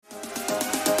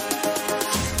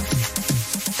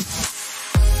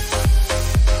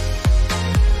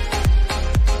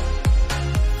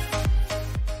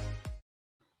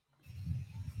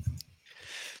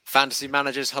Fantasy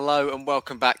managers, hello and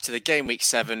welcome back to the Game Week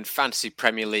 7 Fantasy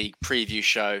Premier League preview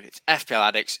show. It's FPL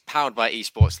Addicts, powered by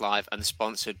Esports Live and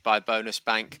sponsored by Bonus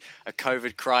Bank. A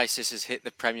COVID crisis has hit the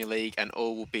Premier League and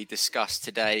all will be discussed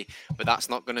today, but that's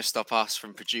not going to stop us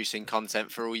from producing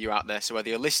content for all you out there. So whether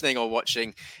you're listening or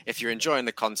watching, if you're enjoying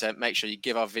the content, make sure you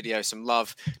give our video some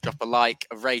love, drop a like,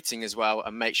 a rating as well,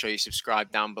 and make sure you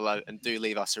subscribe down below and do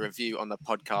leave us a review on the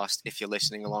podcast if you're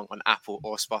listening along on Apple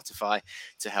or Spotify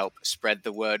to help spread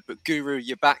the word. But Guru,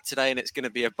 you're back today and it's going to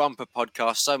be a bumper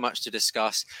podcast. So much to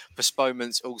discuss,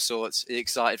 postponements, all sorts. Are you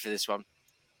excited for this one?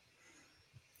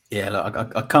 Yeah,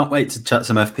 look, I can't wait to chat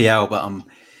some FPL, but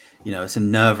it's a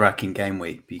nerve-wracking game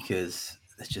week because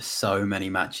there's just so many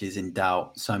matches in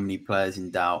doubt, so many players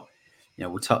in doubt.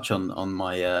 We'll touch on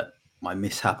my my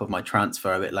mishap of my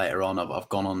transfer a bit later on. I've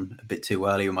gone on a bit too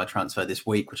early with my transfer this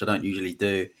week, which I don't usually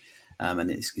do,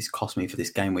 and it's cost me for this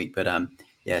game week. But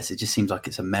yes, it just seems like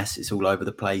it's a mess. It's all over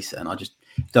the place, and I just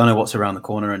don't know what's around the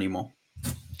corner anymore.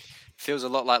 Feels a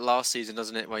lot like last season,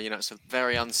 doesn't it? Where, it's a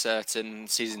very uncertain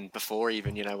season before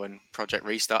even, when Project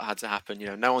Restart had to happen.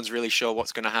 No one's really sure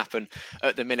what's going to happen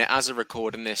at the minute. As a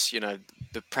recording this,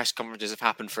 the press conferences have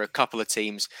happened for a couple of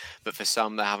teams, but for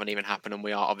some, they haven't even happened. And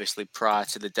we are obviously prior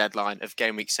to the deadline of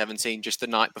Game Week 17, just the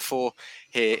night before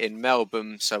here in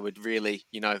Melbourne. So we'd really,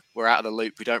 we're out of the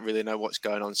loop. We don't really know what's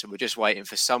going on. So we're just waiting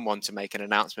for someone to make an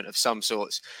announcement of some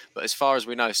sorts. But as far as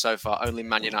we know so far, only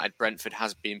Man United Brentford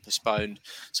has been postponed.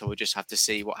 So we'll just have to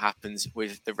see what happens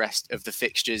with the rest of the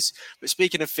fixtures. But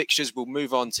speaking of fixtures, we'll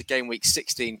move on to Game Week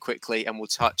 16 quickly and we'll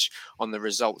touch on the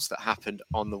results that happened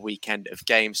on the weekend of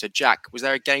games. So Jack, was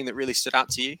there a game that really stood out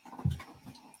to you?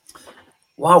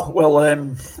 Wow. Well,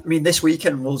 this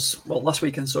weekend last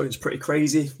weekend, it was pretty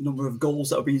crazy. The number of goals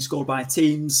that were being scored by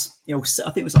teams. I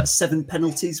think it was like 7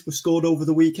 penalties were scored over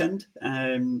the weekend.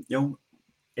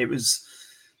 It was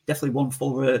definitely one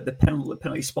for the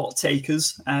penalty spot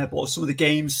takers. But some of the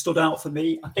games stood out for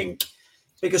me. I think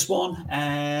biggest one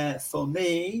for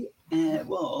me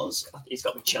it's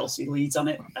got the Chelsea Leeds on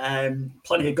it.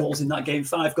 Plenty of goals in that game.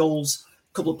 5 goals,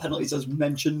 a couple of penalties as we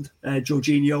mentioned.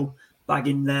 Jorginho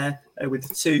bagging there with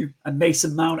the 2. And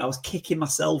Mason Mount, I was kicking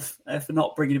myself for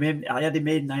not bringing him in. I had him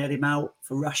in, I had him out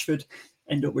for Rashford.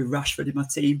 End up with Rashford in my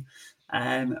team.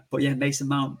 But yeah, Mason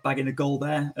Mount bagging a goal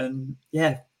there. And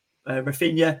yeah,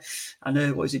 Rafinha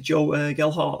and Joe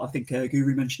Gelhardt. I think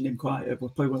Guru mentioned him probably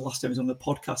one of the last times on the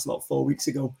podcast about 4 weeks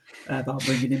ago about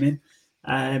bringing him in.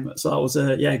 So that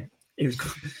was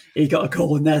he got a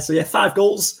goal in there. So yeah, 5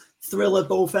 goals, thriller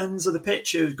both ends of the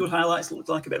pitch. It was good highlights. It looked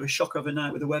like a bit of a shocker of a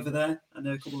night with the weather there, and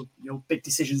a couple of big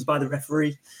decisions by the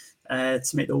referee to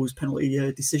make those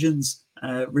penalty decisions.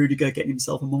 Rudiger getting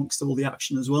himself amongst all the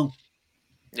action as well.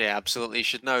 Yeah, absolutely. You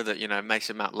should know that,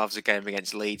 Mason Mount loves a game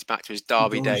against Leeds. Back to his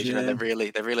derby days, yeah. They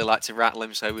really like to rattle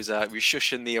him. So he was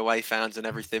shushing the away fans and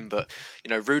everything. But,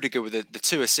 Rudiger with the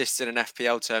 2 assists in an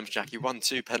FPL terms, Jack, he won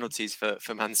 2 penalties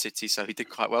for Man City. So he did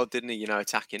quite well, didn't he,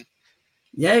 attacking?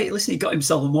 Yeah, listen, he got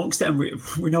himself amongst them.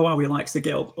 We know how he likes to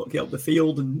get up the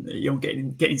field and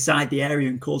get inside the area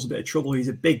and cause a bit of trouble. He's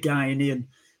a big guy, isn't he? And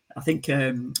I think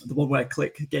the one where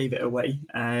Click gave it away,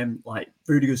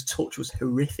 Rudiger's touch was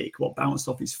horrific. What bounced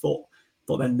off his foot,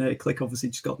 but then Click obviously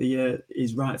just got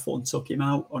his right foot and took him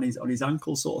out on his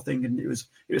ankle, sort of thing. And it was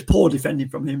poor defending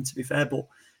from him, to be fair. But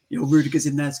Rudiger's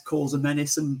in there to cause a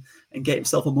menace and get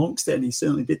himself amongst it, and he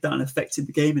certainly did that and affected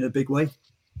the game in a big way.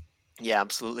 Yeah,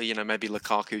 absolutely. Maybe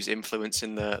Lukaku's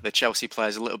influencing the Chelsea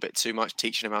players a little bit too much,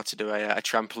 teaching them how to do a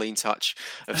trampoline touch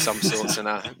of some sorts and,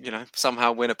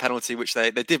 somehow win a penalty, which they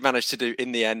did manage to do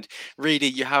in the end. Reedy,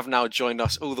 you have now joined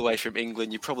us all the way from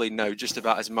England. You probably know just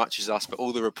about as much as us, but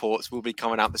all the reports will be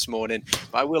coming out this morning.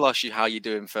 But I will ask you how you're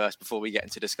doing first before we get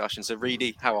into discussion. So,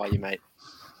 Reedy, how are you, mate?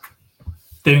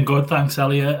 Doing good, thanks,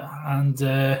 Elliot. And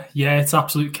it's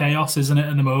absolute chaos, isn't it,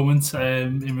 in the moment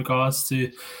in regards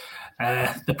to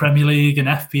the Premier League and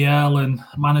FPL, and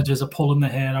managers are pulling their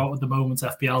hair out at the moment,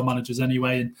 FPL managers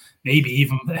anyway, and maybe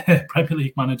even Premier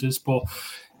League managers. But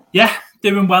yeah,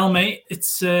 doing well, mate.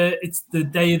 It's the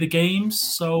day of the games,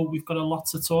 so we've got a lot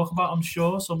to talk about, I'm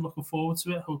sure. So I'm looking forward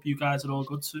to it. Hope you guys are all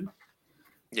good too.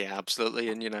 Yeah, absolutely.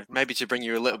 And, maybe to bring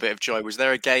you a little bit of joy, was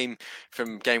there a game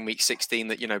from Game Week 16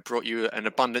 that, brought you an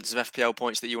abundance of FPL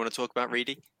points that you want to talk about,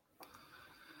 Reedy?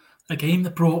 A game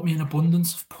that brought me an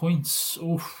abundance of points.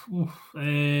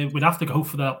 We'd have to go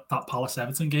for that Palace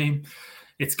Everton game.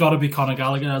 It's got to be Conor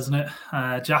Gallagher, hasn't it?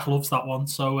 Jack loves that one.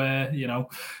 So,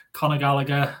 Conor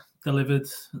Gallagher delivered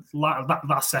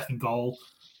that second goal.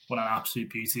 What an absolute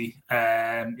beauty.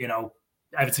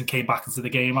 Everton came back into the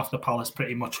game after Palace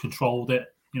pretty much controlled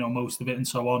it most of it and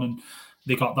so on, and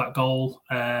they got that goal.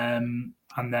 And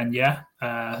then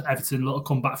Everton, little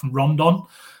comeback from Rondon.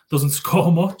 Doesn't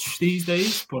score much these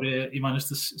days, but he managed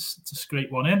to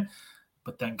scrape one in.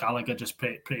 But then Gallagher just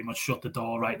pretty much shut the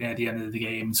door right near the end of the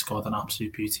game and scored an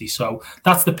absolute beauty. So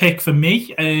that's the pick for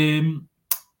me.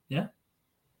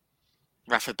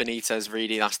 Rafa Benitez,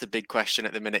 really, that's the big question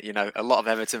at the minute. A lot of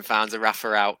Everton fans are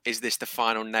Rafa out. Is this the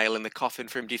final nail in the coffin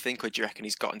for him, do you think? Or do you reckon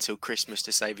he's got until Christmas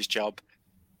to save his job?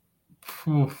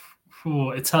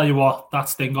 I tell you what, that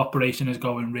sting operation is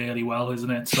going really well,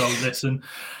 isn't it? So listen,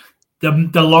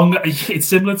 the longer, it's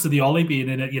similar to the Ollie being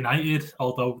in at United,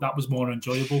 although that was more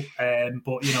enjoyable.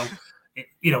 But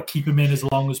keep him in as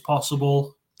long as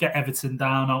possible. Get Everton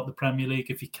down out of the Premier League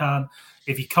if you can.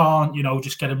 If you can't,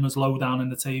 just get him as low down in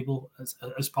the table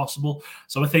as possible.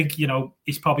 So I think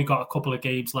he's probably got a couple of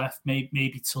games left,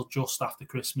 maybe till just after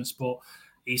Christmas, but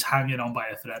he's hanging on by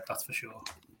a thread, that's for sure.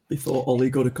 Before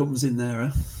Ollie Gooder comes in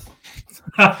there,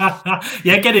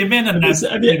 yeah, get him in. And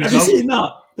have you seen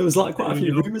that? There was quite a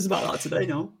few rumours about that today,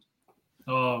 no?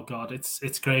 Oh God,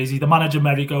 it's crazy. The manager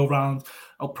merry-go-round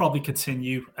will probably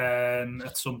continue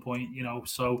at some point,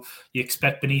 So you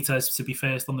expect Benitez to be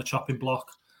first on the chopping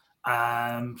block.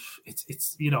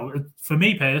 It's for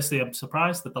me personally, I'm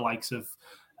surprised that the likes of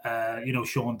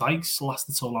Sean Dykes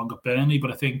lasted so long at Burnley,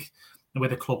 but I think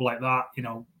with a club like that,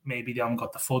 maybe they haven't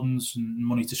got the funds and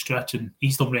money to stretch, and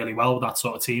he's done really well with that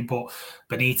sort of team. But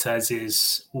Benitez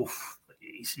is,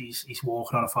 he's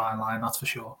walking on a fine line, that's for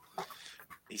sure.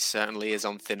 He certainly is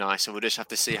on thin ice, so we'll just have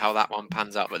to see how that one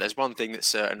pans out. But there's one thing that's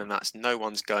certain, and that's no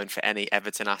one's going for any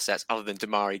Everton assets other than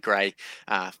Damari Gray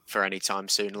for any time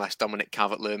soon, unless Dominic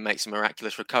Calvert-Lewin makes a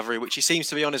miraculous recovery, which he seems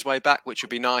to be on his way back, which would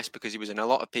be nice because he was in a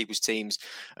lot of people's teams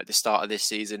at the start of this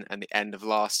season and the end of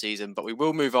last season. But we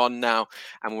will move on now,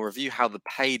 and we'll review how the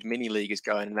paid mini-league is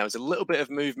going. And there was a little bit of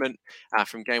movement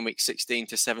from game week 16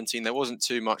 to 17. There wasn't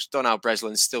too much. Donald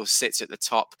Breslin still sits at the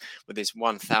top with his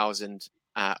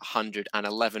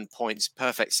 1,111 points.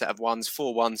 Perfect set of ones,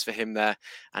 4 ones for him there,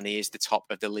 and he is the top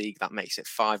of the league. That makes it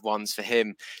 5 ones for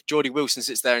him. Geordie Wilson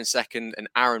sits there in second, and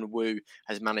Aaron Wu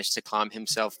has managed to climb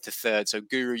himself to third. So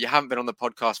Guru, you haven't been on the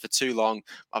podcast for too long.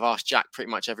 I've asked Jack pretty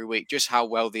much every week just how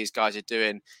well these guys are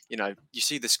doing. You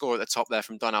see the score at the top there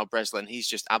from Donald Breslin. He's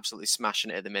just absolutely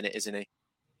smashing it at the minute, isn't he?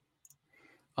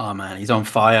 Oh man, he's on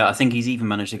fire. I think he's even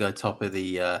managed to go top of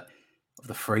the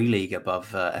free league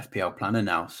above FPL Planner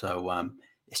now. So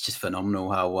it's just phenomenal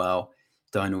how well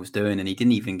Donald's doing. And he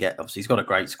didn't even get, obviously he's got a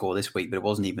great score this week, but it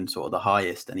wasn't even sort of the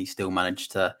highest. And he still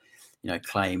managed to,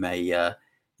 claim a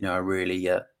really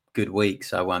good week.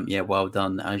 So well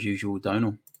done as usual,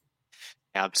 Donald.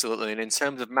 Yeah, absolutely. And in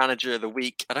terms of manager of the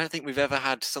week, I don't think we've ever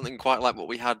had something quite like what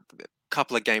we had a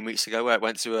couple of game weeks ago, where it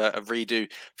went to a redo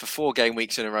for 4 game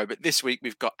weeks in a row. But this week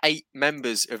we've got 8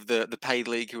 members of the paid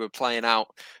league who are playing out,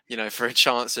 for a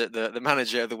chance at the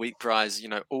manager of the week prize,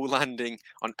 all landing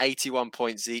on 81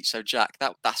 points each. So Jack,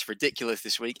 that's ridiculous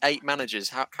this week. 8 managers.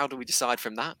 How do we decide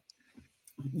from that?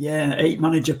 Yeah, 8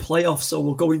 manager playoffs. So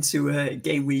we'll go into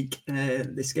game week,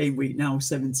 this game week now,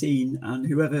 17, and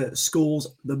whoever scores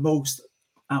the most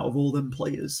out of all them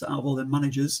players, out of all them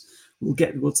managers, we'll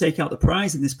take out the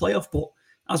prize in this playoff. But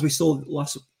as we saw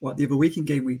the other week in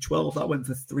game week 12, that went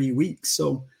for 3 weeks.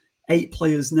 So 8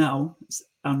 players now,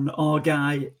 and our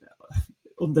guy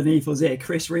underneath us here,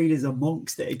 Chris Reed, is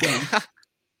amongst it again.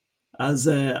 as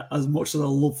much as I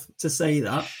love to say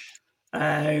that,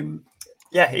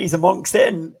 he's amongst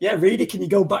it. And Reedy, can you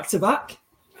go back to back?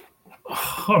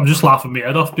 I'm just laughing my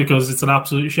head off because it's an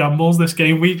absolute shambles this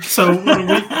game week. So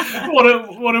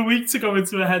what a week to go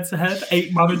into a head-to-head.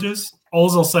 8 managers. All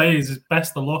I'll say is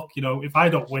best of luck. If I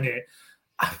don't win it,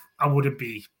 I wouldn't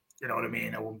be, I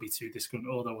wouldn't be too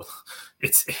disgruntled. Although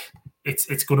it's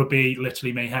going to be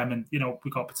literally mayhem, and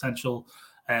we've got potential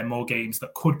more games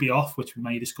that could be off, which we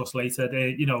may discuss later.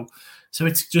 So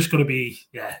it's just going to be,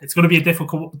 it's going to be a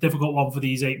difficult one for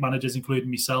these 8 managers, including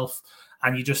myself.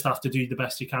 And you just have to do the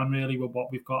best you can, really, with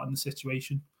what we've got in the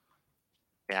situation.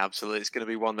 Yeah, absolutely. It's going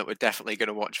to be one that we're definitely going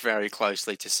to watch very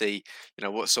closely to see,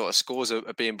 what sort of scores are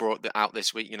being brought out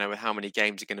this week, with how many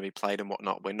games are going to be played and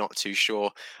whatnot. We're not too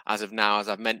sure as of now, as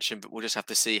I've mentioned, but we'll just have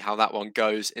to see how that one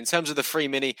goes. In terms of the free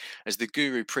mini, as the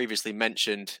Guru previously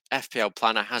mentioned, FPL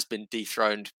Planner has been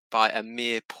dethroned by a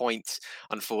mere point,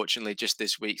 unfortunately, just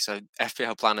this week. So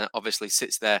FPL Planner obviously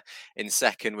sits there in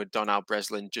second with Donald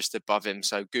Breslin just above him.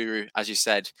 So Guru, as you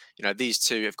said, these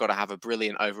two have got to have a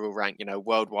brilliant overall rank,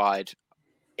 worldwide.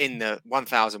 In the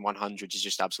 1,100 is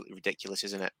just absolutely ridiculous,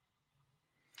 isn't it?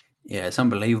 Yeah, it's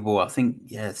unbelievable. I think,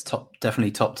 it's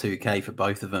definitely top 2K for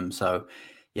both of them. So,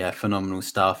 phenomenal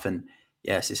stuff. And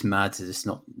yes, it's mad. It's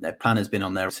not their plan has been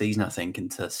on their season, I think,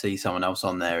 and to see someone else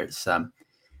on there, it's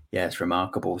it's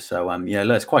remarkable. So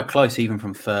look, it's quite close even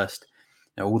from first,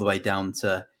 all the way down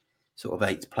to sort of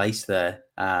 8th place there.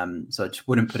 So I just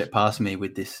wouldn't put it past me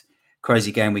with this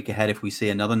crazy game week ahead if we see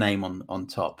another name on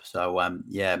top. So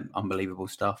unbelievable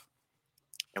stuff.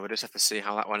 And we'll just have to see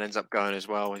how that one ends up going as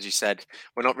well. As you said,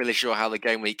 we're not really sure how the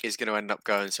game week is going to end up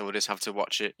going, so we'll just have to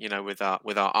watch it, with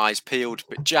our eyes peeled.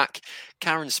 But Jack,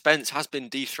 Karen Spence has been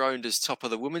dethroned as top of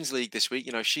the Women's League this week.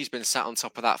 She's been sat on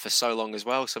top of that for so long as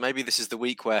well. So maybe this is the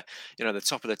week where, the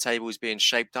top of the table is being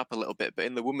shaped up a little bit. But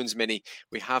in the Women's Mini,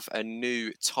 we have a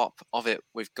new top of it.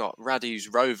 We've got Radu's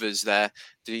Rovers there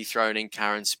dethroning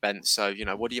Karen Spence. So,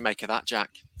 what do you make of that,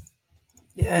 Jack?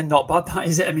 Yeah, not bad, that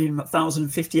is it. I mean,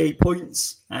 1,058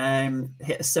 points,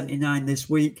 hit a 79 this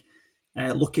week,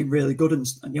 looking really good and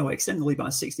extended the lead by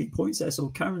 16 points there. So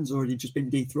Karen's already just been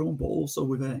dethroned, but also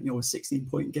with a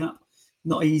 16-point gap.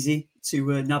 Not easy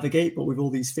to navigate, but with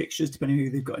all these fixtures, depending on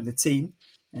who they've got in the team,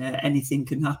 anything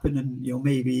can happen, and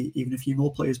maybe even a few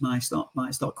more players might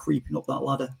start creeping up that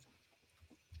ladder.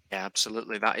 Yeah,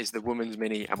 absolutely. That is the Women's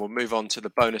Mini, and we'll move on to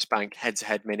the Bonus Bank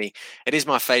Head-to-Head Mini. It is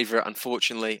my favourite.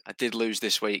 Unfortunately, I did lose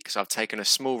this week because I've taken a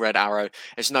small red arrow.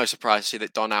 It's no surprise to see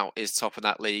that Don Out is top of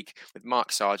that league with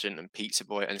Mark Sargent and Pizza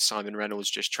Boy and Simon Reynolds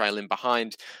just trailing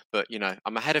behind. But,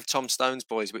 I'm ahead of Tom Stone's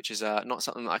boys, which is not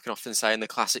something that I can often say in the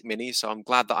Classic Mini, so I'm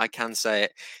glad that I can say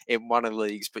it in one of the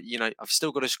leagues. But, I've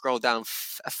still got to scroll down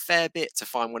a fair bit to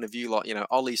find one of you lot.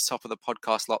 Ollie's top of the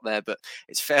podcast lot there, but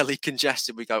it's fairly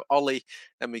congested. We go Ollie,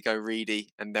 then we go Reedy,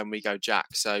 and then we go Jack.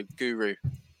 So, Guru,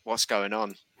 what's going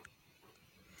on?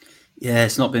 Yeah,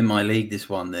 it's not been my league, this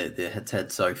one, the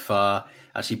head-to-head so far.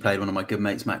 Actually played one of my good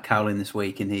mates, Matt Cowlin, this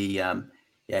week, and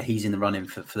he's in the running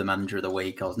for the manager of the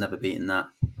week. I was never beating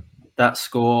that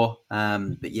score.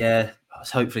 But yeah,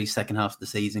 hopefully second half of the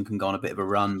season can go on a bit of a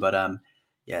run. But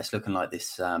it's looking like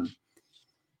this,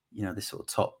 this sort of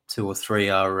top 2 or 3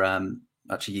 are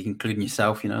actually, including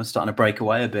yourself, starting to break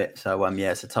away a bit. So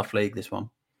it's a tough league, this one.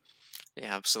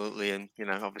 Yeah, absolutely. And,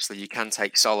 obviously you can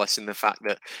take solace in the fact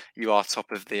that you are top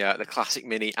of the Classic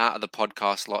Mini out of the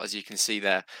podcast lot. As you can see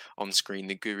there on screen,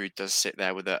 the Guru does sit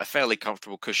there with a fairly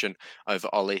comfortable cushion over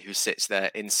Ollie, who sits there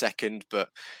in second. But,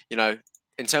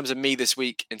 in terms of me this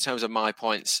week, in terms of my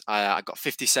points, I got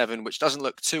 57, which doesn't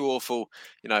look too awful,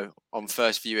 on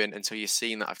first viewing until you've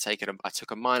seen that I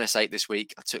took a -8 this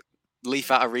week. I took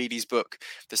leaf out of Reedy's book,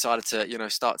 decided to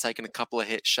start taking a couple of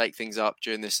hits, shake things up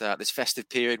during this festive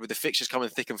period. With the fixtures coming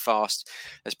thick and fast,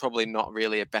 there's probably not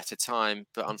really a better time,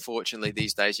 but unfortunately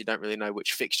these days you don't really know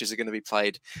which fixtures are going to be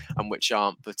played and which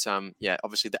aren't. But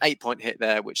obviously the 8-point hit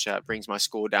there, which brings my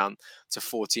score down to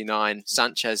 49.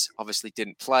 Sanchez obviously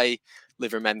didn't play.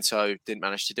 Livramento didn't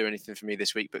manage to do anything for me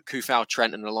this week, but Kufau,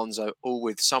 Trent and Alonso all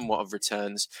with somewhat of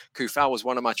returns. Kufau was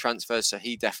one of my transfers, so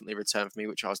he definitely returned for me,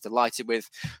 which I was delighted with.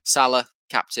 Salah,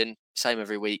 captain, same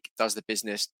every week, does the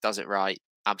business, does it right,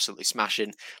 absolutely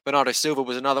smashing. Bernardo Silva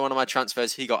was another one of my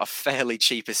transfers. He got a fairly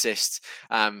cheap assist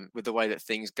with the way that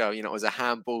things go. It was a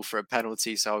handball for a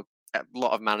penalty, so a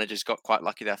lot of managers got quite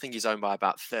lucky there. I think he's owned by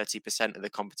about 30% of the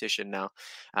competition now.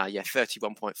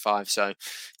 31.5. So,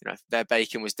 their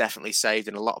bacon was definitely saved,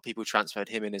 and a lot of people transferred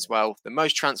him in as well. The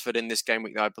most transferred in this game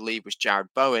week, though, I believe, was Jared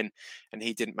Bowen, and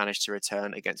he didn't manage to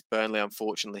return against Burnley.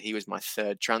 Unfortunately, he was my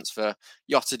third transfer.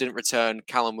 Jota didn't return.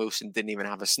 Callum Wilson didn't even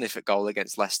have a sniff at goal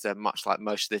against Leicester, much like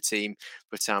most of the team.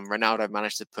 But Ronaldo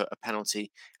managed to put a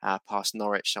penalty past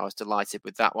Norwich, so I was delighted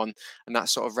with that one. And that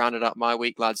sort of rounded up my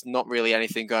week, lads. Not really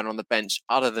anything going on the bench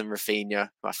other than Rafinha,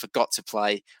 who I forgot to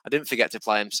play. I didn't forget to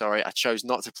play him, sorry. I chose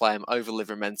not to play him over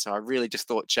Livramento. I really just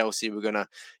thought Chelsea were going to,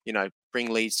 bring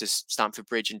Leeds to Stamford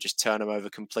Bridge and just turn them over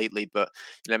completely. But,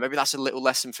 maybe that's a little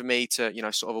lesson for me to,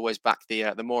 sort of always back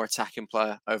the more attacking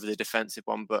player over the defensive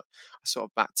one. But I sort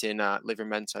of backed in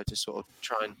Livramento to sort of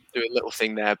try and do a little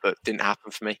thing there, but didn't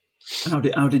happen for me. How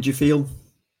did you feel?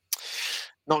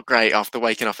 Not great after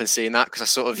waking up and seeing that, because I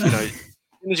sort of, as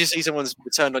soon as you see someone's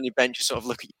returned on your bench, you sort of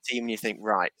look at your team and you think,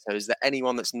 right, so is there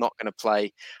anyone that's not going to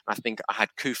play? I think I had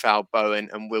Kufau, Bowen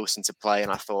and Wilson to play,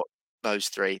 and I thought, those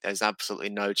three, there's absolutely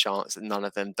no chance that none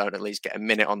of them don't at least get a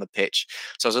minute on the pitch.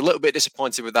 So I was a little bit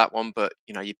disappointed with that one, but,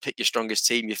 you pick your strongest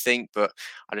team, you think, but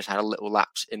I just had a little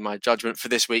lapse in my judgment for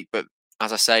this week. But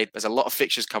as I say, there's a lot of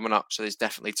fixtures coming up, so there's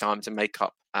definitely time to make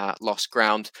up lost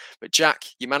ground. But Jack,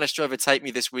 you managed to overtake me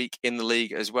this week in the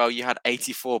league as well. You had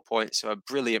 84 points, so a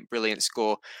brilliant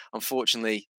score.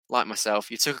 Unfortunately, like myself,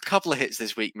 you took a couple of hits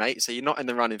this week, mate, so you're not in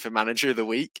the running for manager of the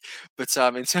week. But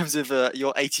in terms of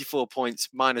your 84 points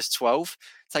minus 12,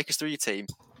 take us through your team.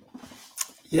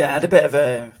 Yeah, I had a bit of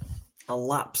a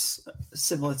lapse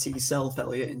similar to yourself,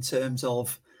 Elliot, in terms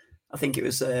of, I think it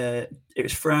was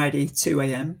Friday, 2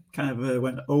 a.m. Kind of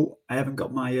went, I haven't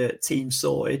got my team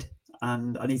sorted,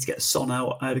 and I need to get Son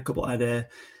out. I had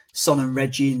Son and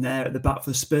Reggie in there at the back for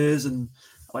the Spurs, and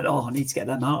I went, I need to get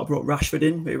them out. I brought Rashford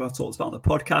in, who I talked about on the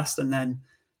podcast, and then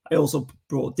I also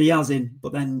brought Diaz in,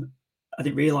 but then I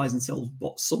didn't realise until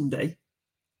Sunday,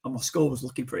 and my score was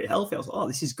looking pretty healthy. I was like,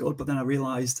 this is good, but then I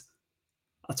realised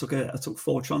I took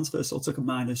 4 transfers, so I took a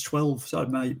 -12. So I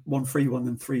had my 1 free one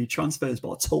and 3 transfers,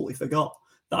 but I totally forgot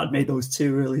that I'd made those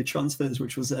 2 earlier transfers,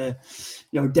 which was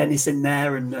Dennis in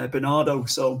there and Bernardo.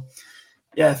 So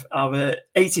yeah, I'm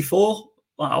 84.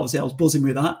 Obviously, I was buzzing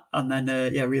with that, and then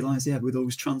I realised with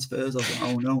those transfers, I was like,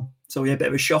 oh no. So yeah, a bit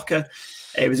of a shocker.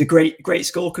 It was a great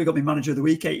score. Could have got me manager of the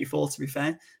week, 84 to be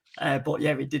fair. But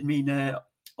yeah, it did mean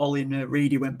Ollie and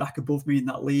Reedy went back above me in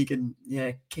that league, and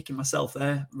kicking myself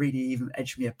there. Reedy even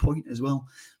edged me a point as well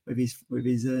with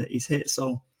his hit.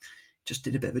 So just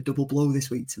did a bit of a double blow this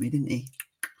week to me, didn't he?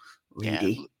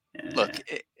 Reedy. Look,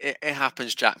 it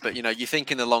happens, Jack. But you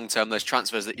think in the long term, those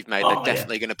transfers that you've made, they're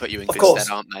definitely going to put you in good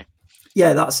stead, aren't they?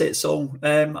 Yeah, that's it. So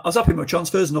I was happy with my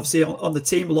transfers, and obviously on the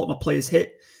team, a lot of my players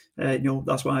hit.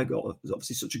 That's why I got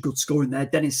obviously such a good score in there.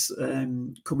 Dennis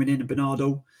coming in and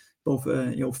Bernardo, both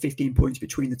 15 points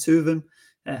between the two of them.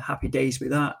 Happy days with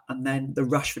that. And then the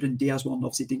Rashford and Diaz one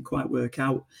obviously didn't quite work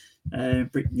out.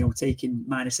 Taking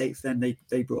 -8 for them,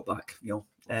 they brought back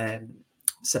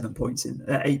 7 points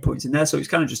 8 points in there. So it's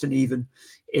kind of just an even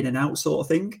in and out sort of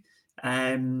thing.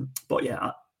 But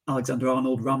yeah, Alexander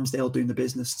Arnold, Ramsdale doing the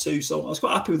business too. So I was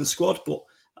quite happy with the squad, but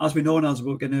as we know, and as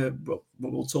what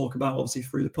we'll talk about obviously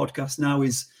through the podcast now,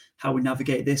 is how we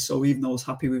navigate this. So even though I was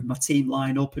happy with my team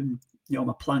lineup and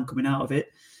my plan coming out of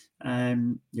it,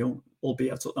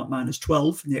 albeit I took that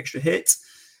 -12 and the extra hit,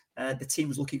 the team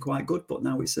was looking quite good. But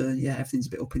now it's everything's a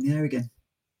bit up in the air again.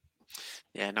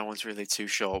 Yeah, no one's really too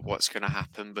sure what's going to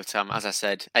happen. But as I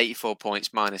said, 84 points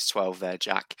 -12 there,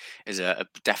 Jack, is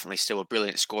definitely still a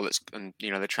brilliant score. And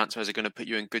the transfers are going to put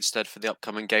you in good stead for the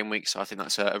upcoming game week. So I think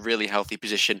that's a really healthy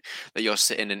position that you're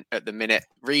sitting in at the minute.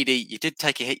 Reedy, you did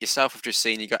take a hit yourself. I've just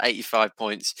seen you got 85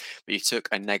 points, but you took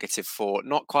a -4.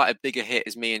 Not quite a bigger hit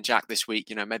as me and Jack this week.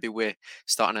 Maybe we're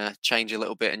starting to change a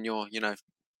little bit, and you're,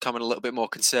 coming a little bit more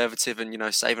conservative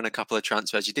and saving a couple of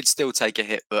transfers. You did still take a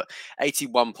hit, but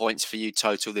 81 points for you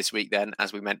total this week. Then,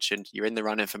 as we mentioned, you're in the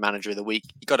running for manager of the week.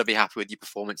 You got to be happy with your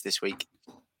performance this week.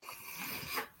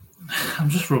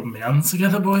 I'm just rubbing my hands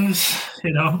together, boys.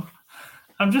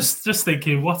 I'm just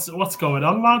thinking, what's going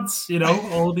on, lads?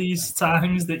 All these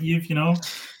times that you've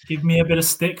give me a bit of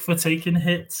stick for taking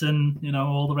hits and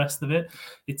all the rest of it.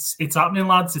 It's happening,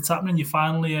 lads. It's happening. You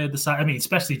finally decide. I mean,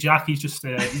 especially Jack. He's just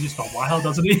gone wild,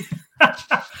 hasn't he?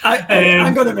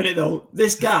 Hang on a minute though.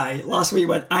 This guy last week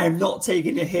went, "I am not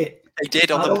taking a hit." He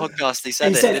did on the podcast. He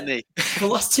said it, didn't he? For the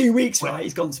last 2 weeks, right?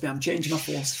 He's gone to me. I'm changing my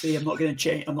philosophy. I'm not going to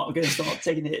change. I'm not going to start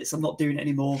taking hits. I'm not doing it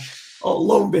anymore. Oh,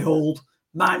 lo and behold,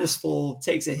 -4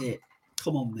 takes a hit.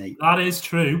 Come on, mate. That is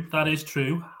true.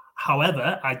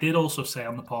 However, I did also say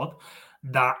on the pod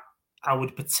that I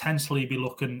would potentially be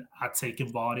looking at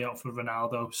taking Vardy out for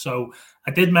Ronaldo. So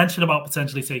I did mention about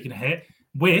potentially taking a hit,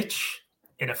 which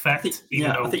in effect,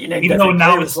 even though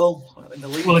now it's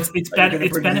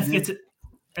benefited.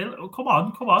 Come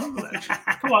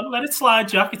on, let it slide,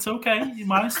 Jack. It's okay. You're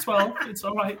 -12. It's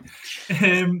all right.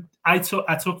 I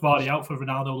took Vardy out for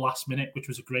Ronaldo last minute, which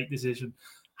was a great decision.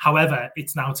 However,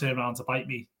 it's now turned around to bite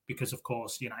me because, of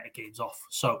course, United game's off.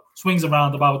 So swings and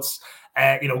roundabouts.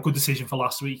 Good decision for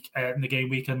last week in the game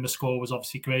weekend. The score was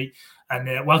obviously great. And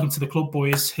welcome to the club,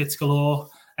 boys. Hits galore.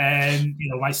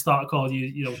 Might start to call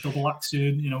you, double act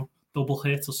soon. Double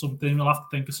hit or something. We'll have to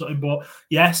think of something. But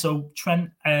yeah, so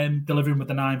Trent delivering with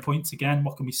the 9 points again.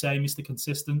 What can we say? Mr.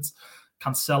 Consistent.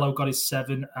 Cancelo got his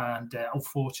 7 and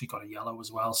unfortunately got a yellow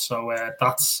as well. So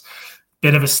that's a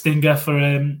bit of a stinger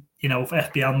for for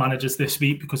FPL managers this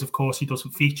week because, of course, he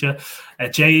doesn't feature.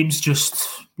 James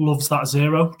just loves that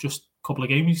 0. Just a couple of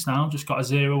game weeks now. Just got a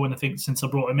 0, and I think since I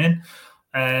brought him in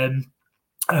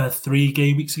 3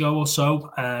 game weeks ago or so,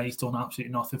 he's done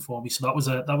absolutely nothing for me. So that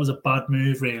was a bad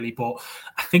move, really. But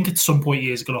I think at some point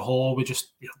he is going to haul. We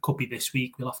just could be this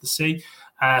week. We'll have to see.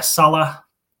 Salah,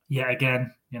 yet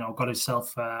again, got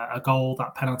himself a goal,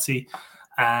 that penalty.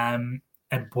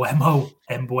 Mbeumo.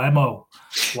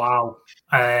 Wow.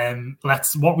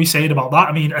 What we saying about that?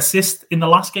 I mean, assist in the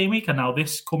last game week and now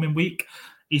this coming week,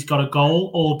 he's got a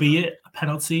goal, albeit a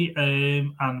penalty,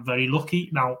 and very lucky.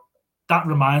 Now, that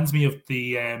reminds me of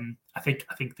the, I think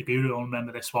the Guru will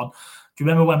remember this one. Do you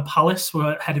remember when Palace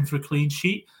were heading for a clean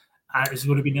sheet? It was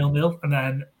going to be 0-0, and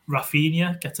then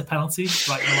Rafinha gets a penalty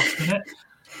right in the last minute.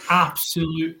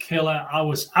 absolute killer.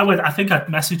 I think I'd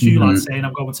messaged you like saying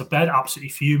I'm going to bed, absolutely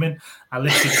fuming. I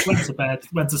literally just went to bed,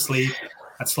 went to sleep,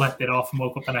 and slept it off and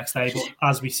woke up the next day. But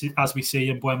as we see,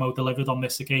 and Mbeumo delivered on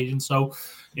this occasion. So,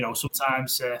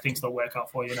 sometimes things don't work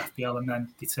out for you in FPL, and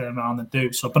then they turn around and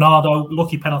do. So Bernardo,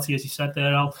 lucky penalty, as you said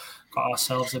there, Al, got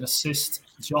ourselves an assist.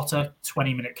 Jota,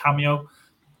 20-minute cameo.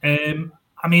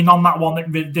 On that one,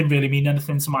 it didn't really mean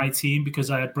anything to my team because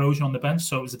I had Brozier on the bench,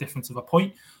 so it was a difference of a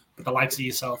point. But the likes of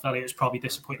yourself, Elliot, it's probably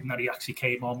disappointing that he actually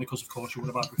came on because, of course, you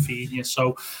would have had Rafinha.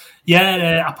 So,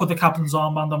 I put the captain's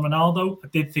armband on Ronaldo. I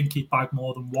did think he'd bag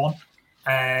more than one.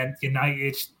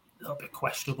 United, a little bit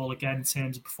questionable again in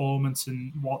terms of performance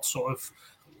and what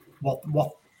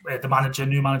the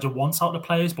new manager wants out of the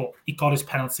players. But he got his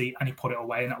penalty and he put it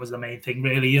away, and that was the main thing,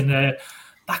 really. And that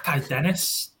guy,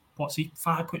 Dennis, what's he,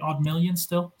 5 million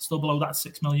still below that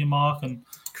 6 million mark and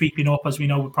creeping up, as we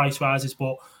know, with price rises.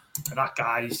 But that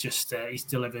guy is just, he's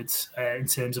delivered in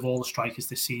terms of all the strikers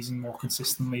this season more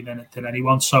consistently than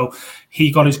anyone. So he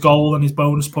got his goal and his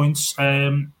bonus points.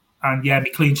 My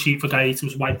clean sheet for Gaeta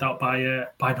was wiped out by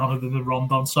none other than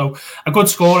Rondon. So a good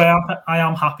score. I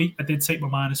am happy. I did take my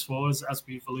 -4 as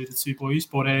we've alluded to, boys.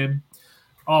 But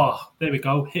there we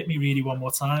go. Hit me really one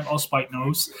more time. I'll spike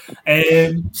nose.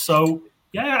 I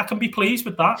can be pleased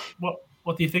with that.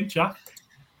 What do you think, Jack?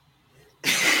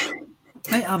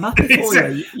 Mate, I'm happy for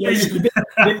you. You've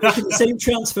been making the same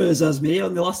transfers as me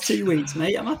on the last 2 weeks,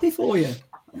 mate. I'm happy for you.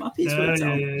 I'm happy it's worked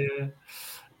out. Yeah.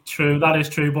 True, that is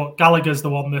true. But Gallagher's the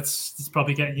one that's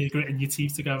probably getting you gritting your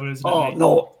teeth together, isn't it? Oh,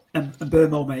 no. And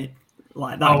Mbeumo, mate.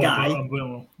 Like that guy.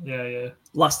 Mbeumo. Yeah.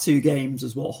 Last 2 games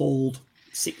has hold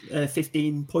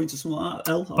 15 points or something like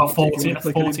that. About 14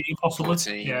 possibly.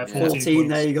 14, yeah, 14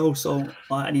 there you go. So,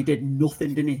 and he did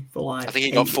nothing, didn't he? For I think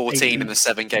he got 14 in the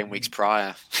 7 game weeks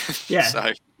prior. Yeah.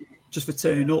 So just for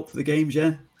turning up for the games,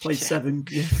 played 7.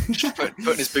 Yeah.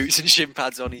 Putting his boots and shin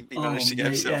pads on, he managed to get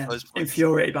himself those points.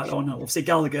 Infuriated back on. Obviously,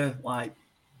 Gallagher, I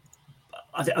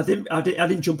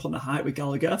didn't jump on the hype with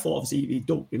Gallagher. I thought obviously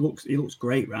he looks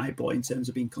great, right? But in terms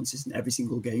of being consistent every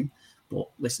single game. But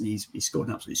listen, he scored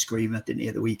an absolute screamer, didn't he,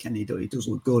 at the weekend? He does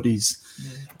look good.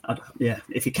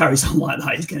 If he carries on like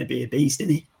that, he's going to be a beast,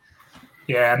 isn't he?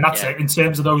 Yeah, and that's it. In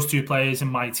terms of those 2 players in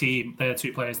my team, they're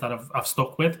 2 players that I've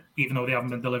stuck with, even though they haven't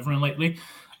been delivering lately.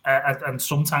 And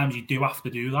sometimes you do have to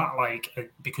do that,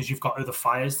 because you've got other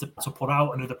fires to put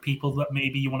out and other people that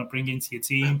maybe you want to bring into your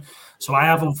team. So I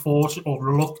have unfortunately or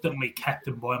reluctantly kept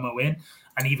Mbeumo in.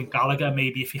 And even Gallagher,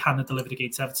 maybe if he hadn't delivered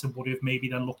against Everton, would have maybe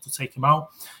then looked to take him out.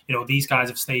 These guys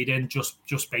have stayed in just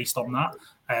based on that,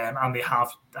 and they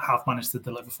have managed to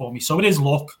deliver for me. So it is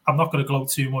luck. I'm not going to gloat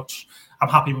too much. I'm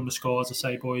happy with the score, as I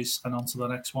say, boys, and on to the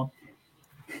next one.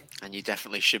 And you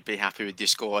definitely should be happy with your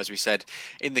score, as we said,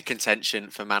 in the contention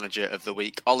for Manager of the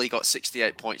Week. Ollie got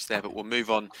 68 points there, but we'll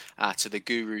move on to the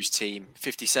Guru's team.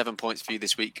 57 points for you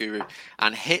this week, Guru.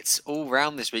 And hits all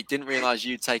round this week. Didn't realise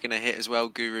you'd taken a hit as well,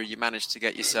 Guru. You managed to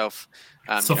get yourself...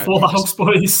 it's a full house,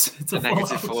 boys. It's a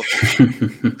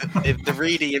 -4. The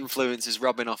Reedy influence is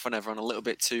rubbing off on everyone a little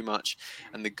bit too much.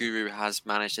 And the Guru has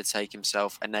managed to take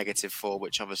himself a -4,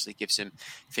 which obviously gives him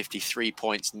 53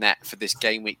 points net for this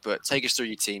game week. But take us through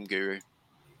your team, Guru.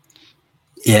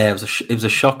 Yeah, it was a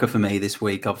shocker for me this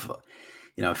week. I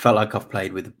felt like I've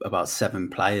played with about 7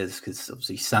 players because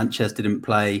obviously Sanchez didn't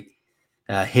play.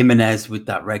 Jimenez with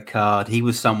that red card, he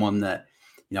was someone that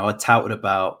I touted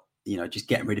about just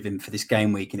getting rid of him for this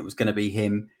game week, and it was going to be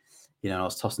him. I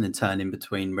was tossing and turning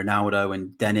between Ronaldo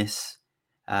and Dennis.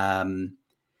 But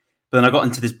then I got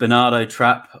into this Bernardo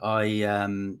trap.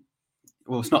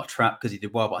 It's not a trap because he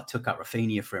did well, but I took out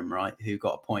Rafinha for him, right? Who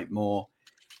got a point more.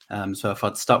 So if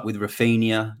I'd stuck with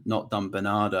Rafinha, not done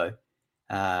Bernardo,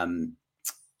 and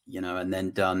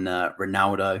then done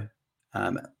Ronaldo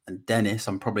and Dennis,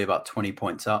 I'm probably about 20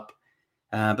 points up.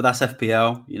 But that's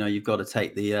FPL. You've got to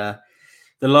take the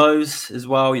lows as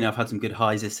well. I've had some good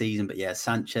highs this season, but yeah,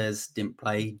 Sanchez didn't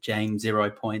play. James 0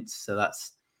 points, so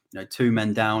that's 2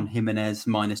 men down. Jimenez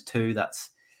 -2.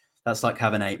 That's like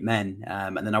having 8 men.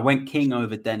 And then I went King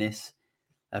over Dennis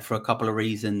for a couple of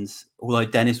reasons. Although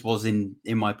Dennis was in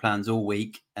my plans all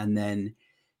week, and then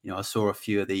I saw a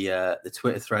few of the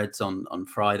Twitter threads on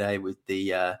Friday with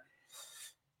the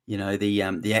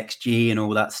XG and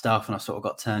all that stuff, and I sort of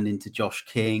got turned into Josh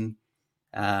King.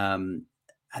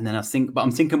 And then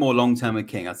I'm thinking more long term with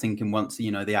King. I'm thinking once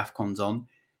the AFCON's on,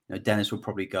 Dennis will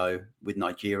probably go with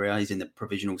Nigeria. He's in the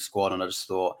provisional squad, and I just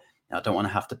thought I don't want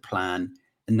to have to plan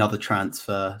another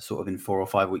transfer sort of in 4 or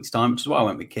 5 weeks' time, which is why I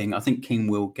went with King. I think King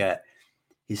will get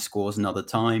his scores another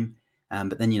time,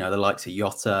 but then the likes of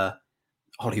Jota,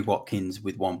 Ollie Watkins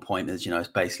with 1 point, it's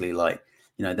basically like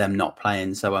them not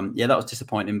playing. So that was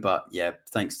disappointing. But yeah,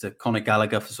 thanks to Conor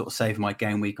Gallagher for sort of saving my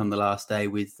game week on the last day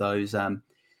with those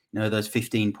those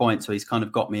 15 points. So he's kind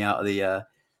of got me out of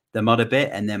the mud a bit.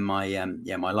 And then my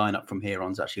lineup from here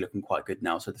on is actually looking quite good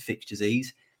now. So the fixtures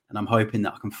ease, and I'm hoping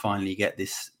that I can finally get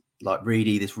this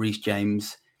this Reece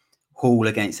James haul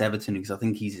against Everton, because I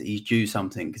think he's due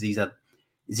something, because he's had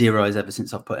zeros ever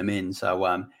since I've put him in.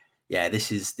 So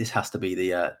this has to be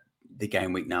the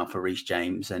game week now for Reece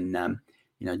James and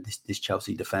this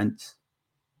Chelsea defence.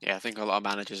 Yeah, I think a lot of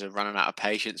managers are running out of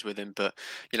patience with him, but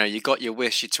you got your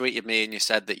wish. You tweeted me and you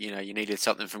said that you needed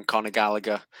something from Conor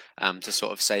Gallagher to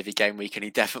sort of save your game week, and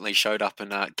he definitely showed up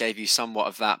and gave you somewhat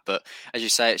of that. But as you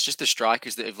say, it's just the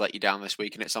strikers that have let you down this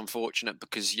week, and it's unfortunate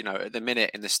because at the minute,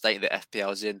 in the state that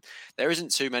FPL is in, there isn't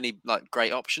too many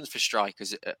great options for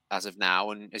strikers as of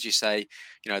now. And as you say,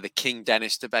 the King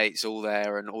Dennis debate's all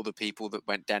there, and all the people that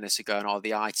went Dennis are going,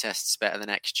 the eye test's better than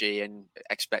XG and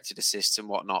expected assists and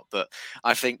whatnot. But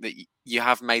I think that you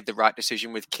have made the right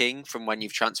decision with King from when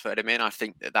you've transferred him in. I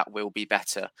think that will be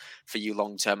better for you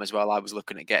long term as well. I was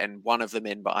looking at getting one of them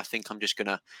in, but I think I'm just going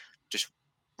to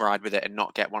ride with it and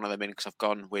not get one of them in, because I've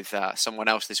gone with someone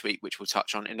else this week, which we'll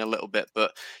touch on in a little bit.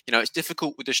 But it's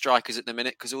difficult with the strikers at the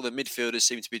minute because all the midfielders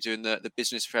seem to be doing the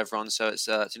business for everyone. So it's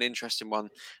an interesting one.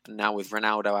 And now with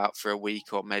Ronaldo out for a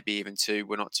week or maybe even two,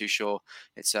 we're not too sure.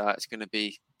 It's going to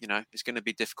be it's going to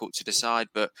be difficult to decide.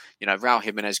 But Raul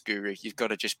Jimenez, Guru, you've got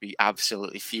to just be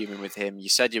absolutely fuming with him. You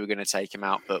said you were going to take him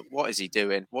out, but what is he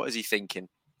doing? What is he thinking?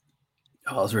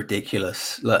 Oh, it was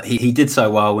ridiculous. Look, he did so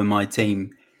well with my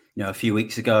team a few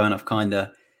weeks ago, and I've kind of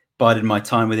bided my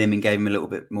time with him and gave him a little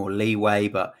bit more leeway,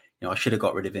 but I should have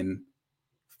got rid of him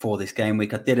for this game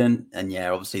week. I didn't, and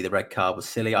obviously the red card was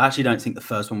silly. I actually don't think the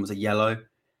first one was a yellow.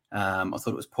 I thought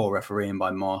it was poor refereeing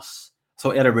by Moss. I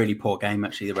thought he had a really poor game,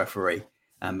 actually, the referee.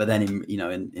 But then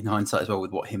in hindsight as well,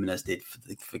 with what Jimenez did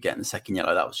for getting the second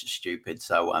yellow, that was just stupid.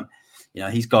 So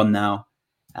he's gone now.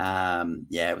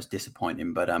 It was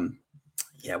disappointing, but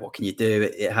what can you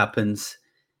do? It happens.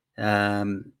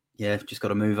 Just got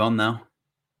to move on now.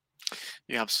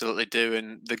 You absolutely do.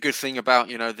 And the good thing about,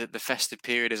 the festive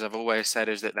period, as I've always said,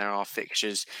 is that there are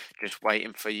fixtures just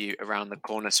waiting for you around the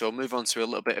corner. So we'll move on to a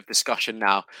little bit of discussion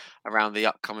now around the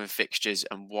upcoming fixtures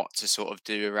and what to sort of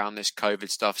do around this COVID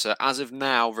stuff. So as of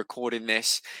now, recording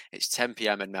this, it's 10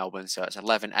 p.m. in Melbourne. So it's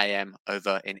 11 a.m.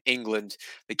 over in England.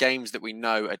 The games that we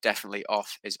know are definitely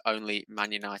off is only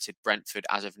Man United, Brentford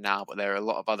as of now. But there are a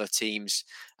lot of other teams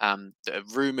that are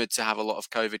rumoured to have a lot of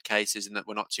COVID cases and that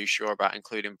we're not too sure about,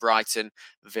 including Brighton,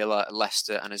 Villa,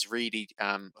 Leicester. And as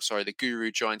the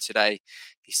Guru joined today,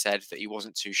 he said that he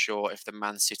wasn't too sure if the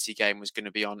Man City game was going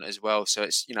to be on as well. So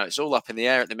it's it's all up in the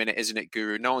air at the minute, isn't it,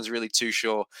 Guru? No one's really too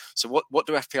sure. So what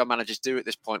do FPL managers do at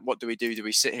this point? What do we do? Do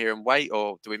we sit here and wait,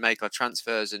 or do we make our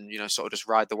transfers and sort of just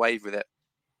ride the wave with it?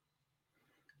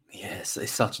 Yes,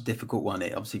 it's such a difficult one.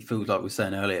 It obviously feels like we were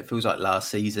saying earlier. It feels like last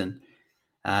season.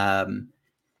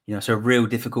 So a real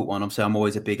difficult one. Obviously, I'm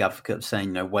always a big advocate of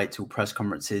saying, wait till press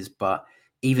conferences. But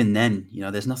even then,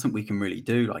 there's nothing we can really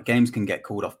do. Like, games can get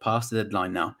called off past the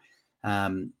deadline now.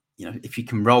 If you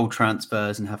can roll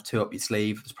transfers and have two up your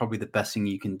sleeve, it's probably the best thing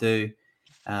you can do,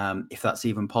 if that's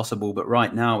even possible. But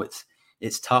right now,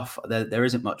 it's tough. There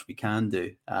isn't much we can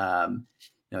do.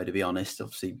 To be honest,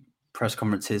 obviously, press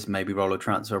conferences, maybe roll a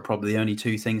transfer are probably the only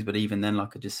two things. But even then, like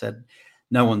I just said,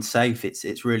 no one's safe.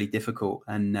 It's really difficult.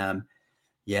 And I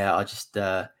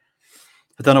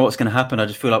don't know what's going to happen. I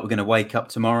just feel like we're going to wake up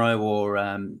tomorrow or,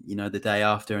 the day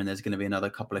after, and there's going to be another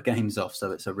couple of games off.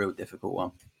 So it's a real difficult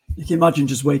one. You can imagine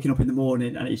just waking up in the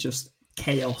morning and it's just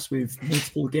chaos with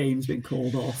multiple games being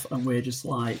called off. And we're just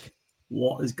like,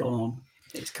 what has gone on?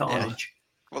 It's carnage.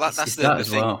 Yeah. Well, that's the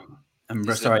thing. Well. And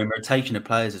rotation of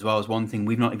players as well is one thing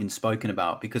we've not even spoken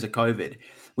about because of COVID.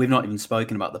 We've not even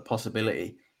spoken about the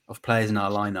possibility of players in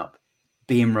our lineup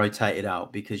being rotated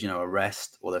out because, a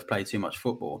rest or they've played too much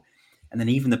football. And then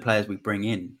even the players we bring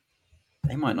in,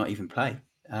 they might not even play.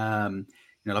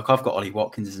 Like I've got Ollie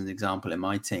Watkins as an example in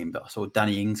my team, but I saw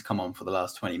Danny Ings come on for the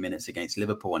last 20 minutes against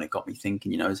Liverpool, and it got me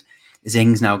thinking, is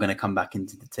Ings now going to come back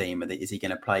into the team? Is he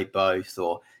going to play both?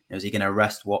 Or is he going to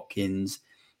rest Watkins?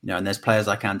 And there's players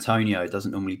like Antonio,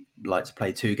 doesn't normally like to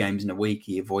play 2 games in a week.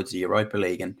 He avoids the Europa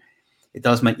League. And it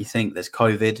does make you think there's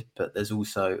COVID, but there's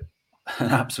also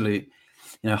an absolute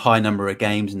high number of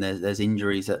games, and there's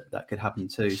injuries that could happen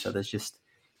too. So there's just,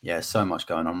 so much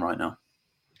going on right now.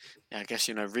 Yeah, I guess,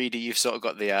 Reedy, you've sort of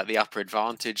got the upper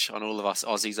advantage on all of us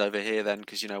Aussies over here then,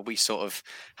 because, we sort of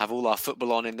have all our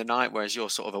football on in the night, whereas you're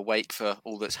sort of awake for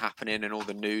all that's happening and all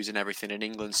the news and everything in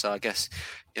England. So I guess,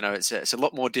 it's a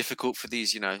lot more difficult for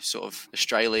these, sort of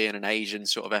Australian and Asian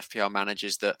sort of FPL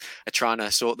managers that are trying to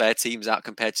sort their teams out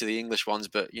compared to the English ones.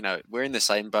 But, we're in the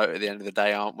same boat at the end of the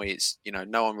day, aren't we? It's,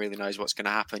 no one really knows what's going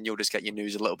to happen. You'll just get your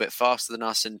news a little bit faster than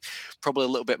us and probably a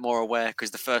little bit more aware,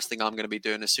 because the first thing I'm going to be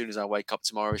doing as soon as I wake up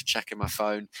tomorrow is checking my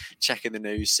phone, checking the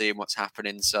news, seeing what's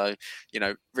happening. So,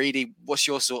 Reedy, what's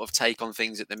your sort of take on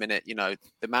things at the minute?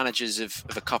 The managers of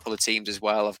a couple of teams as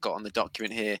well, I've got on the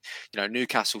document here,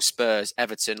 Newcastle, Spurs,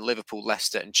 Everton, Liverpool,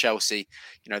 Leicester and Chelsea,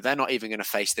 they're not even going to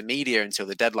face the media until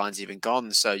the deadline's even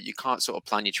gone. So you can't sort of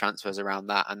plan your transfers around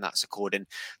that. And that's according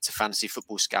to Fantasy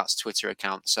Football Scout's Twitter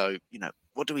account. So,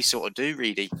 what do we sort of do,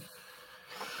 Reedy?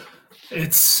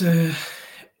 It's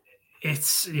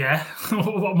yeah.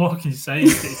 What more can you say?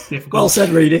 It's difficult. Well said,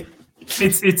 Reedy.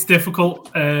 It's difficult.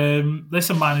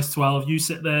 Listen, -12. You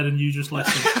sit there and you just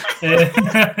listen.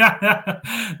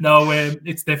 No,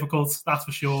 it's difficult. That's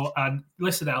for sure. And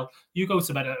listen, El, you go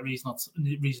to bed at a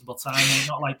reasonable time. Mate.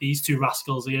 Not like these two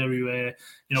rascals here who,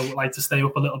 like to stay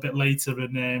up a little bit later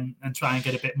and try and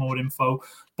get a bit more info.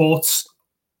 But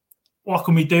what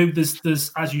can we do?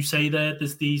 There's as you say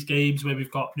there's these games where we've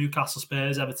got Newcastle,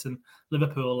 Spurs, Everton,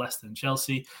 Liverpool, Leicester and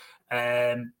Chelsea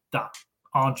that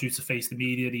aren't due to face the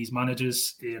media, these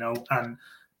managers, and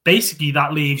basically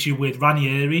that leaves you with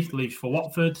Ranieri, leaves you for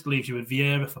Watford, leaves you with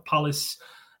Vieira for Palace,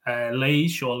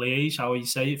 Liège, how you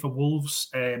say it, for Wolves,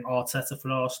 Arteta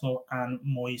for Arsenal and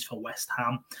Moyes for West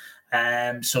Ham.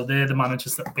 So they're the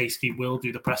managers that basically will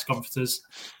do the press conferences,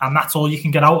 and that's all you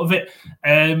can get out of it.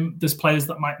 There's players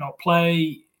that might not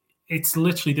play. It's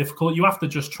literally difficult. You have to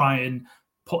just try and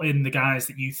put in the guys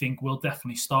that you think will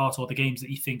definitely start, or the games that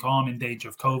you think aren't in danger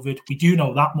of COVID. We do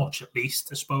know that much, at least,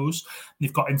 I suppose.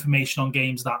 They've got information on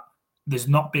games that there's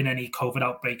not been any COVID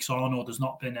outbreaks on, or there's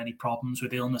not been any problems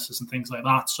with illnesses and things like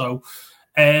that. So,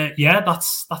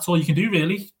 that's all you can do,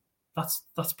 really.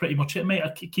 That's pretty much it, mate.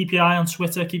 Keep your eye on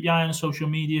Twitter, keep your eye on social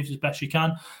media as best you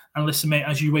can. And listen, mate,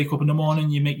 as you wake up in the morning,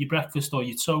 you make your breakfast or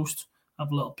your toast,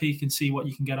 have a little peek and see what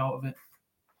you can get out of it.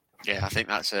 Yeah, I think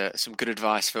that's some good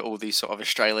advice for all these sort of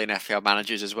Australian FPL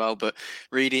managers as well. But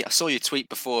Reedy, I saw your tweet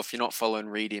before. If you're not following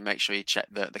Reedy, make sure you check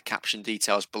the caption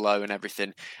details below and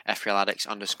everything, FPL Addicts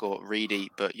 _Reedy.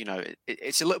 But,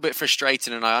 it's a little bit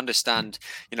frustrating, and I understand,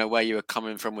 where you were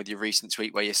coming from with your recent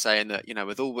tweet where you're saying that,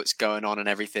 with all that's going on and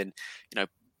everything,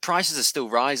 prices are still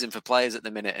rising for players at the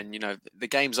minute, and the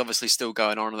game's obviously still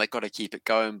going on and they've got to keep it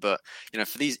going, but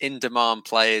for these in-demand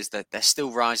players, that they're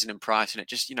still rising in price, and it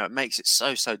just it makes it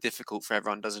so difficult for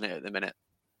everyone, doesn't it, at the minute?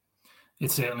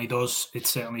 It certainly does.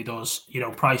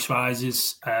 Price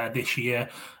rises this year,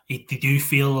 they do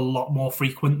feel a lot more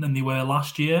frequent than they were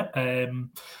last year.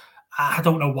 I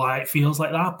don't know why it feels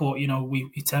like that, but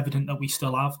it's evident that we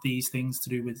still have these things to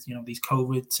do with these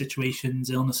COVID situations,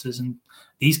 illnesses, and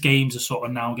these games are sort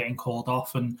of now getting called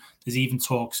off. And there's even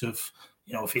talks of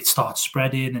if it starts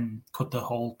spreading, and could the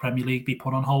whole Premier League be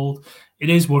put on hold? It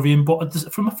is worrying, but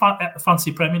from a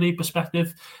fancy Premier League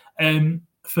perspective,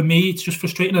 for me, it's just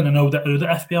frustrating. And I know that other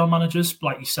FPL managers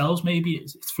like yourselves, maybe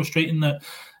it's frustrating that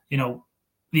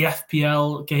the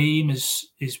FPL game is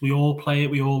we all play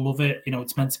it, we all love it.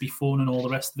 It's meant to be fun and all the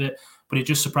rest of it. But it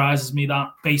just surprises me that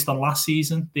based on last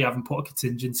season, they haven't put a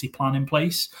contingency plan in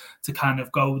place to kind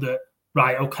of go that,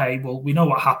 right, okay, well, we know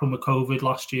what happened with COVID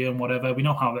last year and whatever. We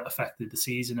know how it affected the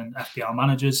season, and FPL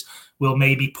managers will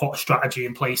maybe put a strategy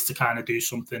in place to kind of do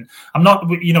something.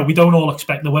 We don't all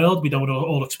expect the world. We don't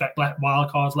all expect wild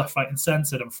cards left, right and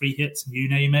centre and free hits and you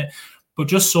name it. But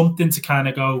just something to kind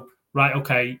of go, right,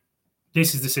 okay,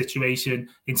 this is the situation.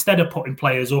 Instead of putting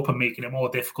players up and making it more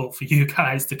difficult for you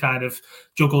guys to kind of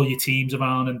juggle your teams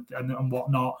around and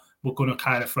whatnot, we're going to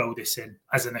kind of throw this in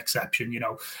as an exception,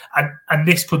 And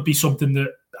this could be something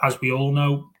that, as we all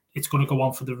know, it's going to go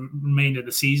on for the remainder of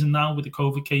the season now with the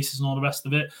COVID cases and all the rest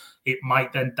of it. It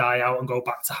might then die out and go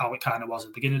back to how it kind of was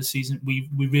at the beginning of the season. We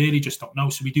really just don't know.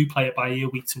 So we do play it by ear,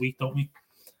 week to week, don't we?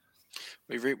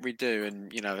 We do,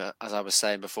 and as I was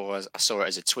saying before, I saw it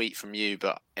as a tweet from you,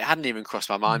 but it hadn't even crossed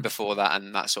my mind before that,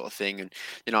 and that sort of thing.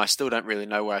 And I still don't really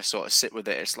know where I sort of sit with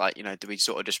it. It's like, do we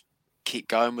sort of just keep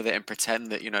going with it and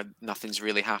pretend that nothing's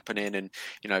really happening, and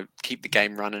keep the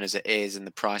game running as it is, and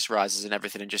the price rises and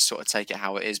everything, and just sort of take it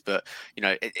how it is? But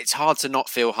it's hard to not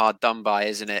feel hard done by,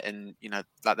 isn't it? And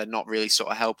like they're not really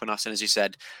sort of helping us. And as you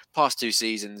said, past 2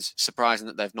 seasons, surprising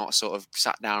that they've not sort of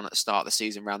sat down at the start of the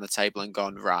season around the table and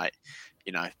gone, right,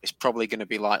 you know, it's probably going to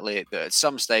be likely that at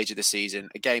some stage of the season,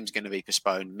 a game's going to be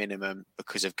postponed minimum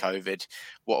because of COVID.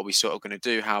 What are we sort of going to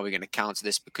do? How are we going to counter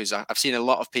this? Because I've seen a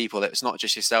lot of people, it's not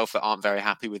just yourself, that aren't very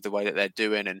happy with the way that they're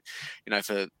doing. And, you know,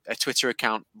 for a Twitter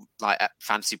account like at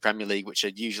Fantasy Premier League, which are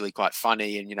usually quite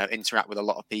funny and, you know, interact with a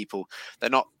lot of people, they're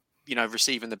not, you know,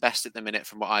 receiving the best at the minute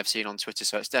from what I've seen on Twitter.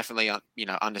 So it's definitely, you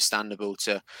know, understandable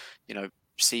to, you know,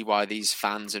 see why these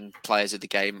fans and players of the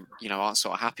game, you know, aren't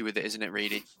sort of happy with it, isn't it,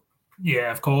 Reedy?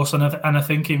 Yeah, of course. And I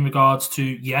think in regards to,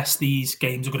 yes, these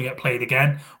games are going to get played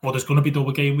again, or there's going to be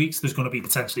double game weeks, there's going to be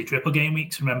potentially triple game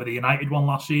weeks. Remember the United one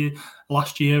last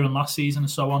year and last season and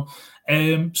so on.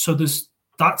 So that's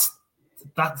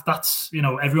you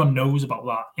know, everyone knows about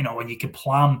that, you know, and you can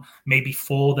plan maybe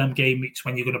for them game weeks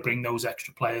when you're going to bring those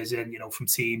extra players in, you know, from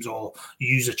teams, or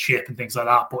use a chip and things like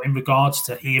that. But in regards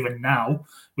to here and now,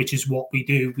 which is what we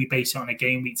do, we base it on a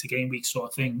game week to game week sort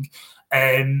of thing.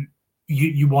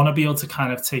 You want to be able to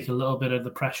kind of take a little bit of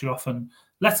the pressure off. And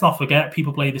let's not forget,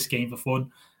 people play this game for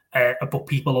fun, but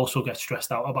people also get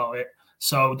stressed out about it.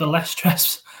 So the less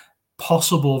stress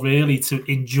possible, really, to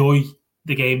enjoy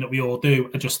the game that we all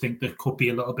do. I just think there could be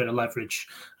a little bit of leverage.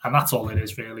 And that's all it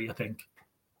is, really, I think.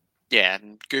 Yeah,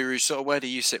 and Guru, sort of where do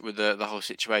you sit with the whole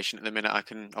situation at the minute? I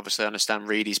can obviously understand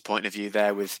Reedy's point of view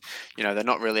there with, you know, they're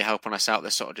not really helping us out.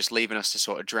 They're sort of just leaving us to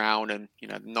sort of drown and, you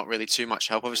know, not really too much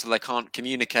help. Obviously, they can't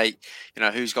communicate, you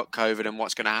know, who's got COVID and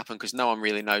what's going to happen because no one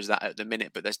really knows that at the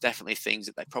minute. But there's definitely things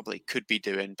that they probably could be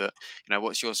doing. But, you know,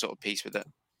 what's your sort of piece with it?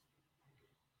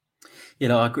 You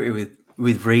know, I agree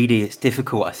with Reedy. It's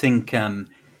difficult. I think, you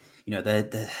know,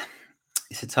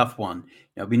 it's a tough one.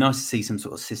 You know, it'd be nice to see some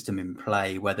sort of system in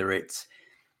play, whether it's,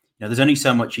 you know, there's only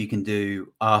so much you can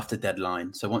do after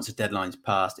deadline. So once the deadline's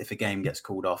passed, if a game gets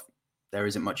called off, there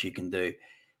isn't much you can do.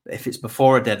 But if it's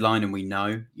before a deadline and we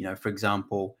know, you know, for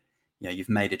example, you know, you've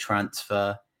made a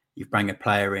transfer, you've brought a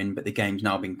player in, but the game's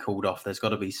now been called off, there's got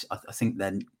to be, I think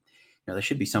then, you know, there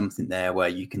should be something there where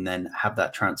you can then have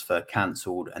that transfer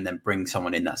cancelled and then bring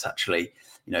someone in that's actually,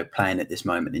 you know, playing at this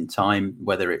moment in time,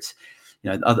 whether it's, you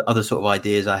know, other sort of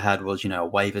ideas I had was, you know, a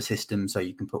waiver system. So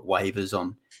you can put waivers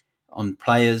on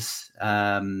players.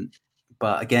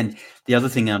 But again, the other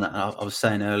thing I was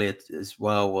saying earlier as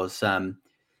well was the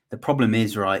problem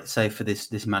is, right, say for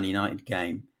this Man United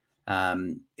game,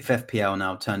 if FPL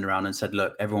now turned around and said,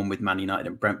 look, everyone with Man United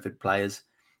and Brentford players,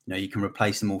 you know, you can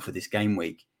replace them all for this game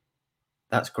week.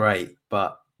 That's great.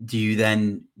 But do you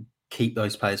then keep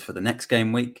those players for the next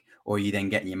game week, or are you then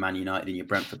getting your Man United and your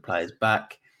Brentford players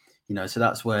back? You know, so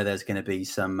that's where there's going to be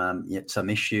some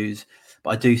issues.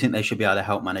 But I do think they should be able to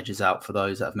help managers out for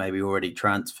those that have maybe already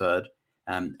transferred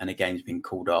and a game's been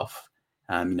called off.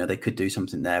 You know, they could do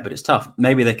something there, but it's tough.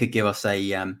 Maybe they could give us a,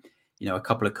 you know, a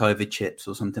couple of COVID chips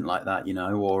or something like that, you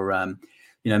know, or,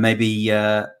 you know, maybe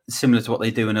similar to what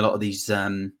they do in a lot of these,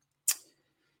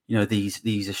 you know,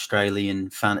 these Australian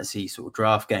fantasy sort of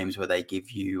draft games where they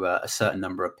give you a certain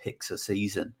number of picks a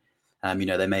season. You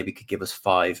know, they maybe could give us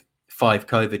five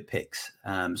COVID picks.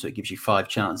 So it gives you 5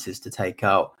 chances to take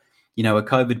out, you know, a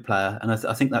COVID player. And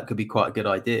I think that could be quite a good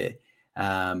idea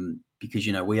because,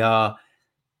 you know, we are,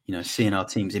 you know, seeing our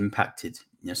teams impacted.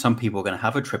 You know, some people are going to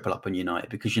have a triple up on United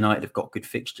because United have got good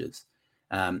fixtures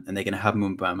and they're going to have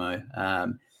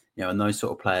Mbeumo, you know, and those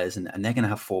sort of players. And they're going to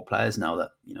have 4 players now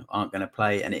that, you know, aren't going to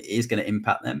play, and it is going to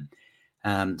impact them.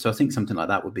 So I think something like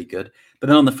that would be good. But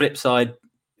then on the flip side,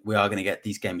 we are going to get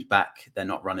these games back. They're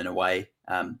not running away,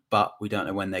 but we don't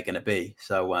know when they're going to be.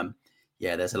 So,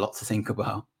 yeah, there's a lot to think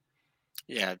about.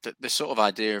 Yeah, the sort of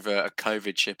idea of a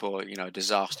COVID chip or, you know,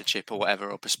 disaster chip or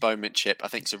whatever, or postponement chip, I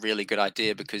think is a really good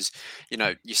idea because, you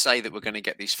know, you say that we're going to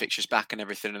get these fixtures back and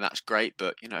everything, and that's great.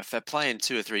 But, you know, if they're playing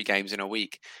 2 or 3 games in a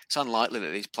week, it's unlikely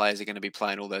that these players are going to be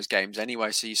playing all those games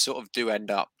anyway. So you sort of do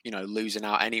end up, you know, losing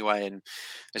out anyway. And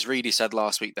as Reedy said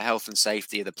last week, the health and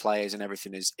safety of the players and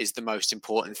everything is the most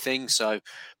important thing. So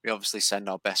we obviously send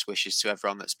our best wishes to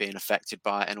everyone that's being affected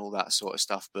by it and all that sort of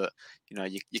stuff. But, you know,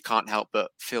 you can't help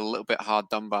but feel a little bit hard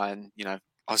done by. And, you know,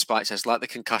 Spike says, like the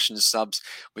concussion subs,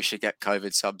 we should get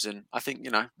COVID subs. And I think,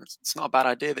 you know, it's not a bad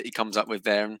idea that he comes up with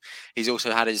there. And he's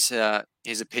also had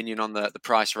his opinion on the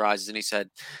price rises. And he said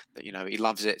that, you know, he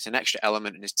loves it. It's an extra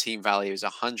element, and his team value is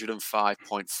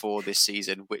 105.4 this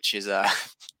season, which is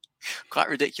quite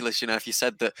ridiculous. You know, if you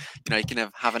said that, you know, you can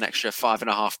have an extra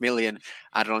 5.5 million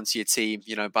added onto your team,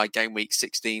 you know, by game week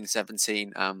 16,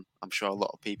 17, I'm sure a lot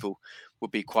of people would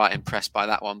be quite impressed by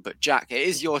that one. But Jack, it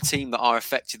is your team that are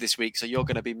affected this week, so you're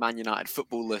going to be Man United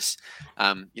footballless,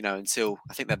 you know, until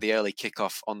I think that the early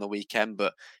kickoff on the weekend.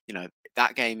 But, you know,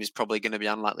 that game is probably going to be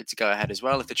unlikely to go ahead as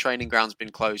well if the training ground's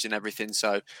been closed and everything.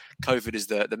 So COVID is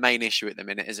the main issue at the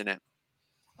minute, isn't it?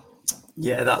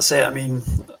 Yeah, that's it. I mean,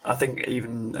 I think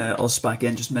even Ospa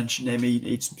again just mentioned him.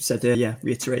 He said,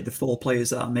 reiterate the 4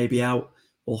 players that are maybe out,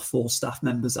 or 4 staff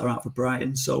members that are out for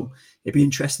Brighton. So it'd be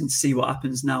interesting to see what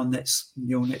happens now next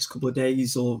couple of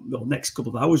days or next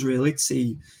couple of hours, really, to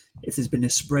see if there's been a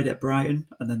spread at Brighton,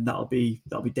 and then that'll be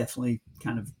definitely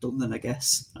kind of done then, I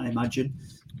guess, I imagine,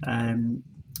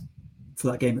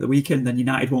 for that game at the weekend. Then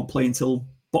United won't play until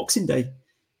Boxing Day.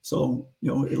 So,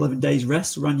 11 days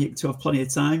rest. Ranić to have plenty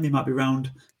of time. He might be round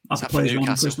after players on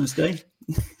Christmas Day.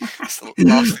 That's the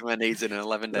last thing they need in an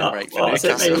 11-day break for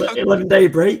Newcastle. 11-day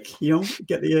break,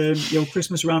 get the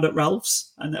Christmas round at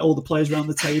Ralph's and all the players around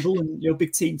the table and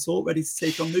big team talk ready to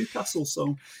take on Newcastle.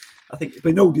 So I think,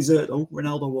 but no dessert though.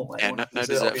 Ronaldo won't let no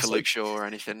dessert for Luke Shaw or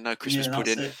anything. No Christmas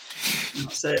pudding.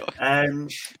 That's it.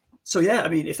 So yeah, I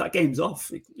mean, if that game's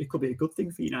off, it could be a good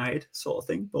thing for United, sort of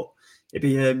thing. But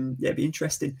it'd be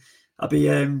interesting.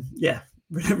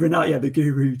 Ronaldo, the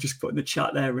guru, just put in the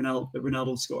chat there.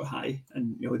 Ronaldo score high,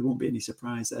 and there won't be any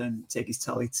surprise. Take his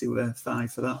tally to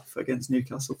 5 for that against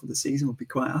Newcastle for the season. We'll be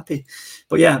quite happy.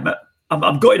 But yeah,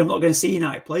 I'm gutted. I'm not going to see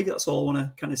United play. That's all I want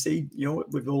to kind of see.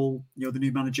 With all the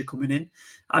new manager coming in,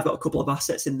 I've got a couple of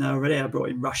assets in there already. I brought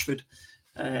in Rashford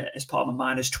as part of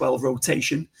my -12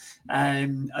 rotation,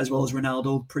 as well as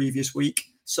Ronaldo previous week.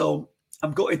 So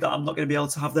I'm gutted that I'm not going to be able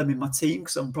to have them in my team,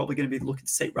 because I'm probably going to be looking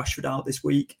to take Rashford out this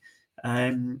week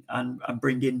and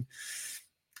bring in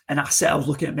an asset. I was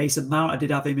looking at Mason Mount. I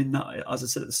did have him in that, as I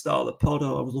said at the start of the pod.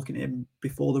 I was looking at him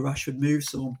before the Rashford move,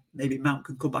 so maybe Mount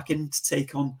can come back in to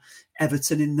take on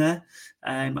Everton in there.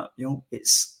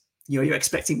 It's you're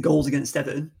expecting goals against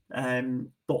Everton,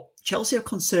 but Chelsea are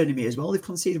concerning me as well. They've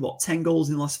conceded 10 goals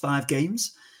in the last 5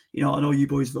 games. I know you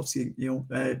boys have obviously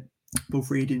both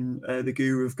reading the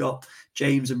Guru have got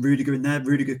James and Rudiger in there.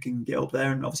 Rudiger can get up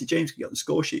there, and obviously James can get on the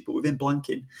score sheet. But within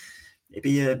blanking, it'd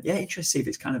be interesting to see if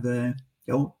it's kind of a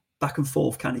back and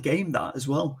forth kind of game that as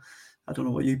well. I don't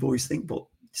know what you boys think, but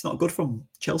it's not good from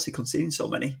Chelsea conceding so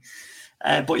many.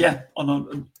 But yeah,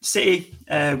 on City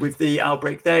with the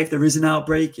outbreak there, if there is an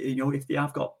outbreak, if they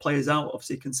have got players out,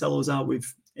 obviously Cancelo's out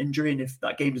with injury, and if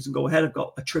that game doesn't go ahead, I've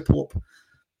got a triple up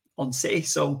on City,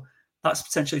 so that's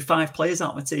potentially 5 players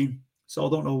out of my team. So I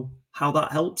don't know how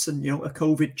that helps, and a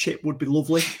COVID chip would be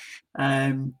lovely.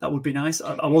 That would be nice.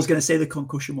 I was going to say the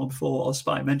concussion one before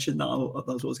Ospai mentioned that.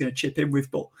 That's what I was going to chip in with,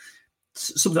 but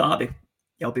something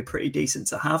that'd be pretty decent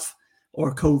to have, or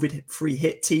a COVID free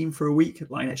hit team for a week,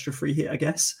 like an extra free hit, I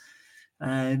guess.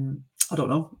 I don't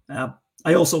know.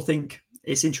 I also think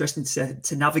it's interesting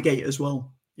to navigate as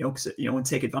well, because and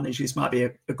take advantage. This might be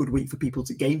a good week for people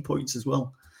to gain points as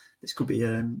well. This could be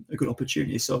a good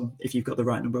opportunity. So if you've got the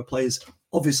right number of players,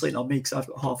 obviously not me, because I've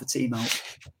got half a team out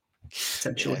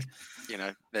potentially.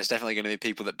 Yeah. There's definitely going to be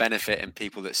people that benefit and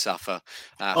people that suffer.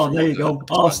 There you go.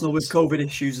 Arsenal with COVID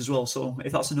issues as well. So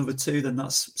if that's another 2, then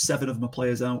that's 7 of my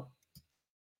players out.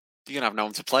 You're going to have no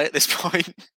one to play at this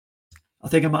point. I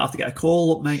think I might have to get a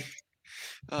call up, mate.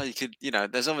 Oh, you could,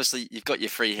 there's obviously, you've got your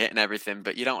free hit and everything,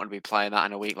 but you don't want to be playing that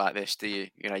in a week like this, do you?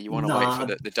 You want to wait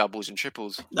for the doubles and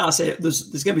triples. That's it. There's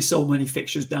going to be so many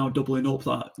fixtures now doubling up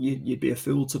that you'd be a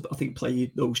fool to, I think,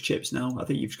 play those chips now. I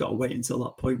think you've got to wait until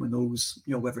that point when those,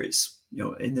 whether it's,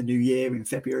 in the new year, in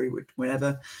February,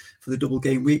 whenever, for the double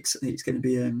game weeks. I think it's going to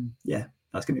be,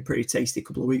 that's going to be a pretty tasty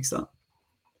couple of weeks, that.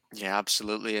 Yeah,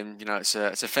 absolutely. And, it's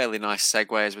a fairly nice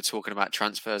segue as we're talking about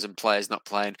transfers and players not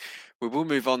playing. We will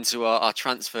move on to our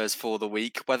transfers for the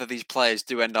week. Whether these players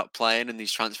do end up playing and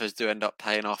these transfers do end up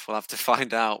paying off, we'll have to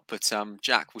find out. But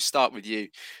Jack, we'll start with you.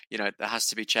 There has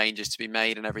to be changes to be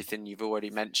made and everything. You've already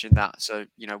mentioned that. So,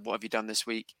 what have you done this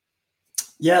week?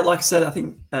 Yeah, like I said, I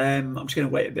think I'm just going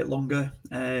to wait a bit longer.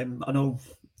 I know,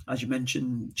 as you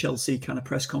mentioned, Chelsea kind of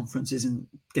press conference isn't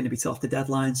going to be till after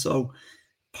deadline. So,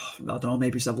 I don't know,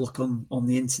 maybe just have a look on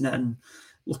the internet and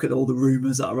look at all the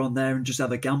rumours that are on there and just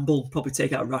have a gamble. Probably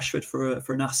take out Rashford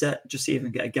for an asset, just see if I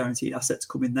can get a guaranteed asset to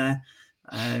come in there.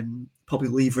 Probably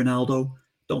leave Ronaldo.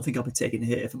 Don't think I'll be taking a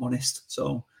hit, if I'm honest.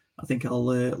 So I think I'll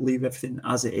leave everything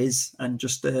as it is and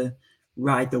just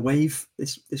ride the wave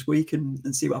this week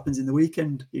and see what happens in the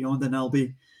weekend. And then I'll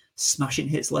be smashing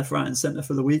hits left, right and centre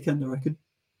for the weekend, I reckon.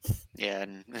 Yeah,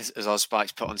 and as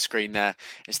Ozspikes put on screen there,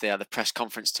 it's the press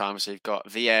conference time. So you've got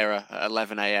Vieira at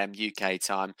 11 a.m. UK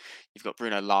time. You've got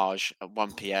Bruno Lage at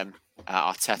 1 p.m.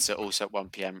 Arteta also at 1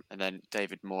 p.m. And then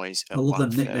David Moyes at 1:30. I love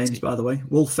them nicknames, by the way.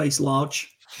 Wolf Face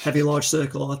Large, Heavy Large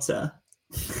Circle Arteta,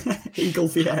 Eagle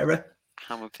Vieira.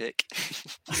 Hammer pick.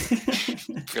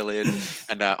 Brilliant.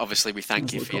 And obviously we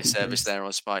thank you for your service there,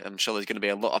 Ozspike. I'm sure there's going to be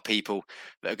a lot of people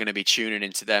that are going to be tuning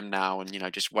into them now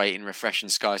and just waiting, refreshing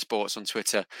Sky Sports on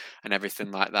Twitter and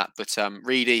everything like that. But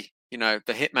Reedy, you know,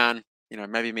 the hitman. You know,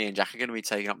 maybe me and Jack are going to be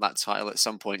taking up that title at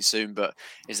some point soon. But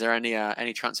is there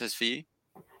any transfers for you?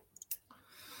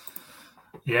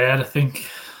 Yeah, I think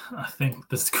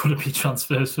there's going to be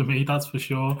transfers for me. That's for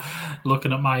sure.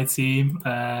 Looking at my team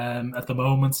at the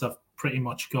moment, I've pretty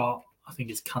much got. I think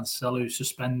it's Cancelo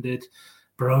suspended,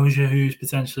 Broja who's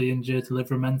potentially injured,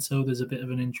 Livramento. There's a bit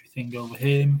of an injury thing over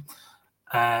him.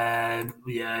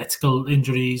 It's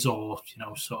injuries or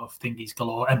sort of thingies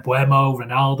galore. Embuemo,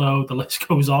 Ronaldo, the list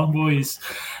goes on, boys.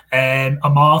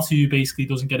 Amatu basically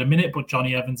doesn't get a minute, but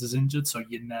Johnny Evans is injured, so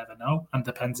you never know. And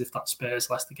depends if that Spurs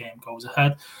Leicester game goes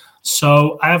ahead.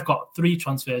 So I have got 3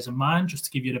 transfers in mind just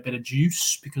to give you a bit of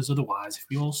juice, because otherwise, if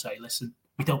we all say, listen,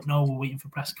 we don't know, we're waiting for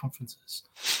press conferences,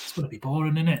 it's going to be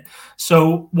boring, isn't it?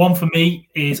 So one for me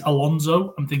is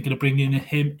Alonso. I'm thinking of bringing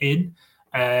him in.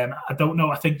 I don't know.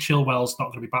 I think Chilwell's not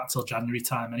going to be back till January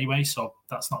time anyway, so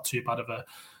that's not too bad of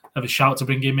a shout to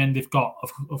bring him in. They've got,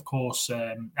 of course,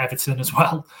 Everton as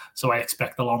well, so I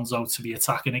expect Alonso to be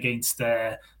attacking against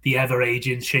the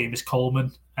ever-aging Seamus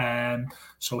Coleman.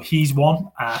 So he's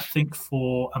one. I think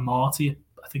for Amati,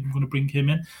 I think I'm going to bring him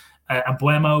in. And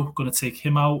Buemo, going to take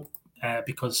him out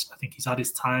because I think he's had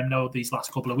his time now these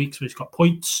last couple of weeks where he's got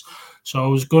points. So I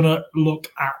was going to look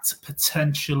at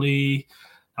potentially...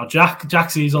 Now,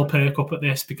 Jack sees I'll perk up at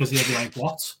this because he'll be like,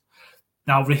 what?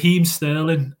 Now, Raheem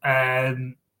Sterling.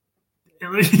 Raheem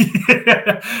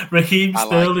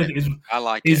Sterling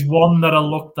is one that I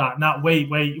looked at. Now, wait,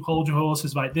 hold your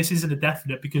horses, right? This isn't a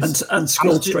definite because... And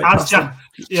scrolled straight past Jack,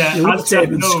 him. Yeah, as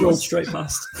Jack knows, scrolled straight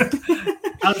past.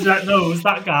 As Jack knows,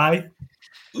 that guy,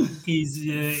 he's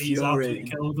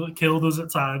absolutely killed us at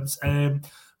times.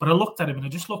 But I looked at him and I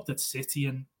just looked at City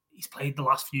and he's played the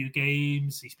last few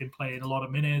games. He's been playing a lot of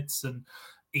minutes and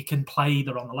he can play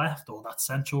either on the left or that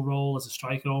central role as a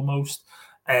striker almost.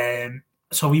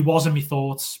 So he was in my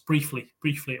thoughts briefly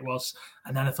it was.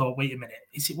 And then I thought, wait a minute,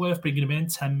 is it worth bringing him in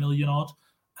 10 million odd?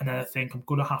 And then I think I'm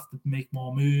going to have to make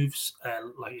more moves,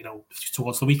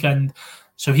 towards the weekend.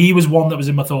 So he was one that was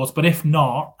in my thoughts. But if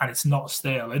not, and it's not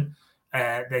Sterling,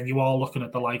 then you are looking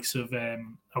at the likes of, I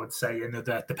would say,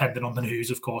 depending on the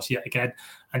news, of course, yet again,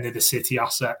 another City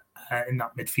asset in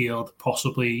that midfield,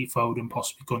 possibly Foden,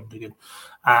 possibly Gundogan.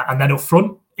 And then up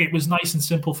front, it was nice and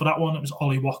simple for that one. It was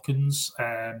Ollie Watkins.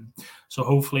 So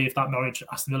hopefully if that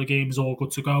Norwich-Aston Villa game is all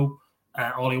good to go,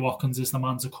 Ollie Watkins is the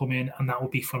man to come in, and that will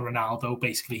be for Ronaldo.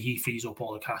 Basically, he frees up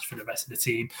all the cash for the rest of the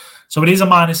team. So it is a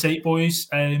 -8, boys.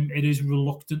 It is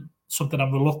something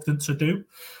I'm reluctant to do.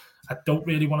 I don't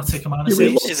really want to take a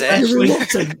 -8. You're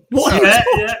reluctant. What?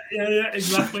 Yeah,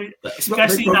 exactly.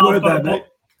 Especially now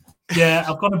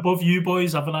I've gone above you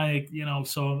boys, haven't I?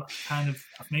 So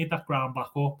I've made that ground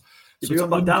back up. You've gone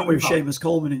back down with Seamus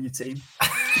Coleman in your team.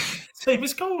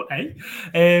 Seamus Coleman,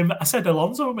 eh? I said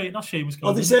Alonso, mate, not Seamus Coleman.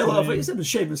 Oh, did you say? I thought you said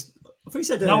Seamus. I thought you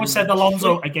said. No, I said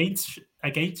Alonso against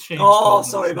Seamus. Oh,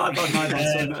 sorry, my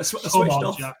bad. I switched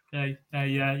off. Jack.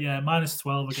 Yeah,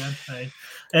 -12 again.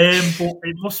 But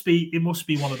it must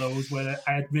be one of those where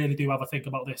I really do have a think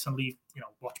about this and leave,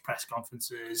 watch press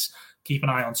conferences, keep an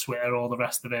eye on Twitter, all the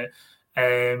rest of it.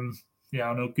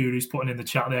 I know Guru's putting in the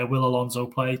chat there, will Alonso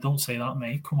play? Don't say that,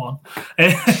 mate. Come on.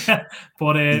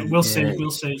 But we'll see.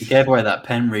 We'll see. He gave away that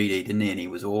pen, Reedy, didn't he? And he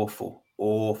was awful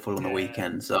on the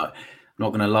weekend. So I'm not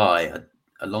going to lie,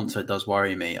 Alonso does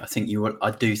worry me. I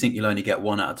do think you'll only get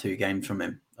 1 out of 2 games from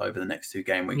him over the next 2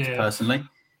 game weeks, personally.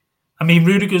 I mean,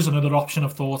 Rudiger's another option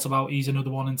I've thought about. He's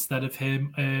another one instead of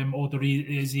him. Or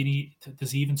there's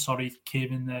even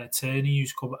Kieran Tierney,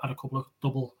 who's had a couple of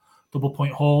double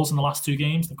point hauls in the last 2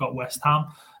 games. They've got West Ham.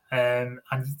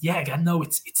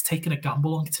 It's taking a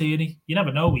gamble on Tierney. You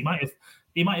never know. He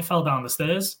might have fell down the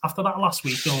stairs after that last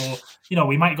week, or he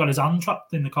might have got his hand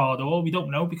trapped in the car door. We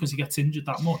don't know because he gets injured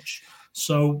that much.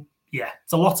 So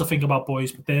it's a lot to think about,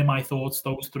 boys. But they're my thoughts.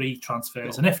 Those 3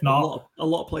 transfers, and if not, a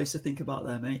lot of plays to think about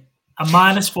there, mate. A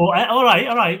 -4. All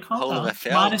right. Calm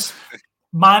down.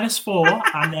 -4,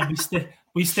 and then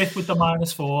we stick with the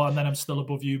 -4, and then I'm still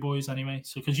above you boys anyway.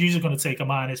 So because you're going to take a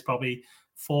probably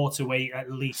 4 to 8 at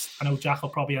least. I know Jack will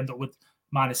probably end up with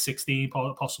 -16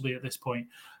 possibly at this point.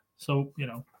 So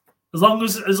as long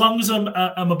as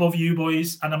I'm above you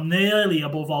boys and I'm nearly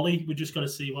above Ollie, we're just going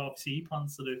to see what obviously he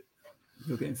plans to do.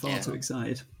 You're getting far too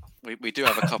excited. We do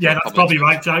have a couple. Yeah, that's probably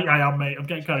right, Jack. I am, mate. I'm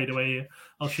getting carried away here.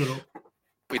 I'll shut up.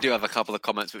 We do have a couple of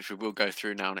comments which we will go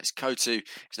through now, and it's Kotu.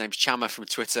 His name's Chama from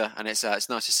Twitter, and it's nice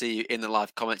to see you in the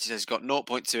live comments. He says he's got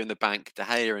 0.2 in the bank. De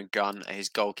Gea and Gunn are his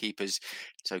goalkeepers.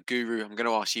 So, Guru, I'm going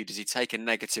to ask you: does he take a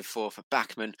 -4 for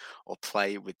Bachmann or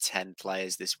play with 10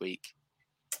 players this week?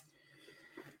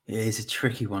 Yeah, it's a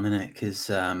tricky one, isn't it?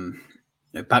 Because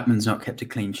Bachmann's not kept a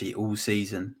clean sheet all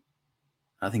season.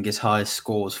 I think his highest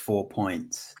score is 4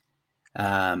 points.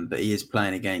 But he is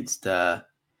playing against,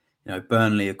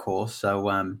 Burnley, of course. So,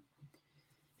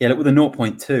 look, with a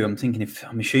 0.2,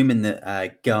 I'm assuming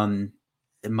that Gunn,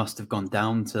 it must have gone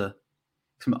down to.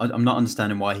 I'm not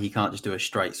understanding why he can't just do a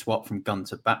straight swap from Gunn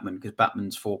to Batman, because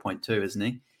Batman's 4.2, isn't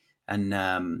he? And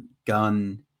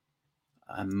Gunn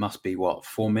must be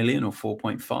 4 million or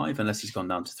 4.5, unless he's gone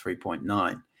down to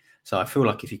 3.9. So I feel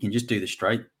like if he can just do the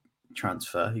straight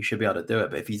transfer, he should be able to do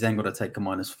it. But if he's then got to take a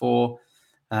 -4,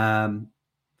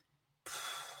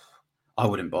 I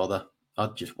wouldn't bother.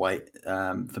 I'd just wait.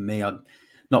 For me, I've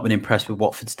not been impressed with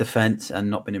Watford's defence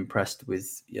and not been impressed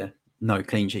with no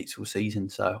clean sheets all season.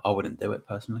 So I wouldn't do it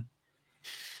personally.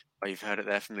 Well, you've heard it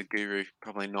there from the Guru.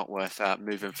 Probably not worth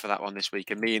moving for that one this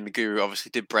week. And me and the Guru obviously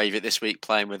did brave it this week,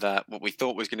 playing with what we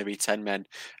thought was going to be 10 men.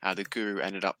 The Guru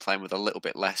ended up playing with a little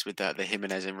bit less with the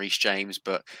Jimenez and Reece James.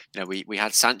 But, we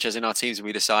had Sanchez in our teams and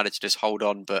we decided to just hold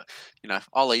on. But,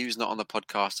 Ollie, who's not on the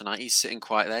podcast tonight, he's sitting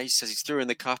quiet there. He says he's through in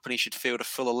the cup and he should field a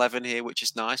full 11 here, which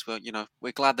is nice. Well,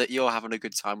 we're glad that you're having a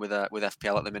good time with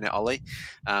FPL at the minute, Ollie.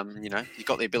 You've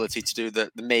got the ability to do the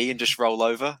me and just roll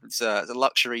over. It's a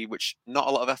luxury which not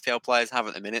a lot of FPL players have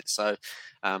at the minute, so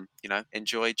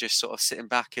enjoy just sort of sitting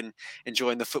back and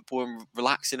enjoying the football and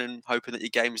relaxing and hoping that your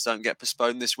games don't get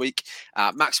postponed this week.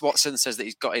 Max Watson says that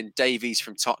he's got in Davies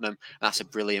from Tottenham. That's a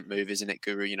brilliant move, isn't it,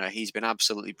 Guru? He's been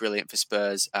absolutely brilliant for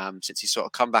Spurs since he's sort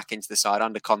of come back into the side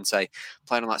under Conte,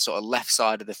 playing on that sort of left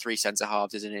side of the three centre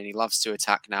halves, isn't he? And he loves to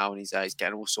attack now, and he's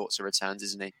getting all sorts of returns,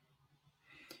 isn't he?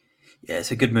 Yeah,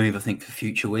 it's a good move, I think, for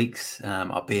future weeks.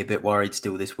 I'll be a bit worried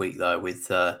still this week, though, with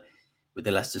the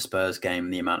Leicester Spurs game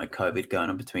and the amount of COVID going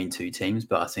on between two teams.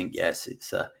 But I think, yes,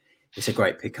 it's a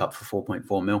great pickup for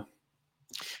 4.4 mil.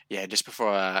 Yeah, just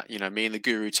before me and the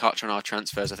Guru touch on our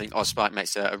transfers, I think Ozspike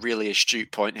makes a really astute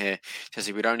point here. He says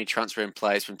he would only transfer in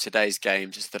players from today's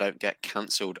game just so they don't get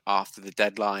cancelled after the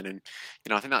deadline. And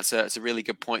I think it's a really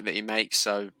good point that he makes.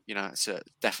 So it's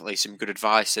definitely some good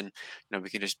advice, and we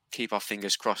can just keep our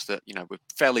fingers crossed that we're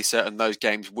fairly certain those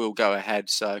games will go ahead.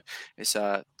 So it's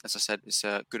as I said, it's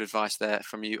good advice there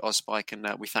from you, Ozspike, and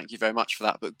we thank you very much for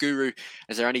that. But Guru,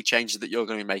 is there any changes that you're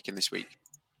going to be making this week?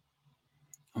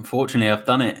 Unfortunately, I've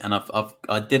done it, and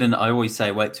I always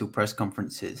say wait till press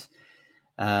conferences,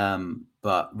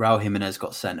 but Raul Jimenez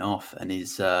got sent off, and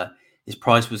his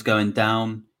price was going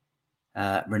down.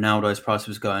 Ronaldo's price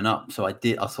was going up, so I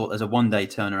thought there's a 1 day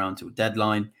turnaround till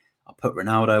deadline. I put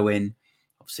Ronaldo in.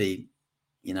 Obviously,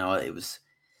 it was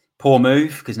poor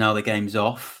move because now the game's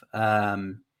off.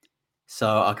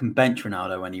 So I can bench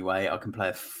Ronaldo anyway. I can play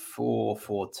a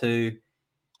 4-4-2.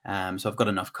 So I've got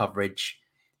enough coverage.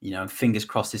 Fingers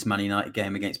crossed this Man United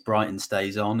game against Brighton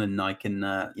stays on, and I can,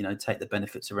 take the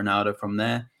benefits of Ronaldo from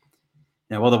there.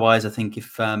 Otherwise, I think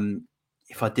if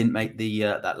I didn't make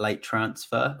that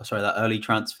early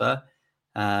transfer,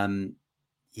 I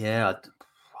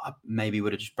maybe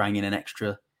would have just bring in an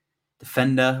extra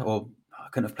defender, or I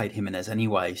couldn't have played Jimenez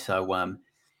anyway. So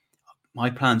my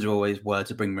plans were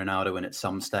to bring Ronaldo in at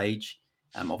some stage.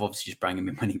 I've obviously just bring him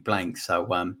in when he blanks. So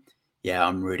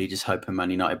I'm really just hoping Man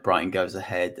United Brighton goes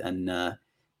ahead and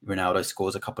Ronaldo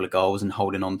scores a couple of goals, and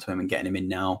holding on to him and getting him in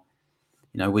now,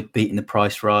 with beating the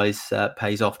price rise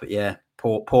pays off. But yeah,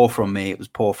 poor from me. It was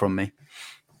poor from me.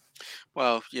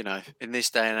 Well, in this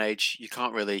day and age, you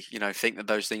can't really, think that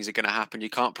those things are going to happen. You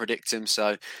can't predict them.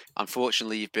 So,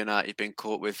 unfortunately, you've been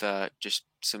caught with just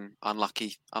some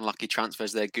unlucky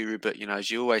transfers there, Guru. But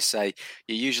as you always say,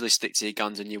 you usually stick to your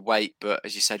guns and you wait. But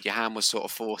as you said, your hand was sort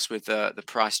of forced with the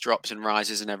price drops and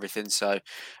rises and everything. So,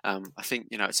 I think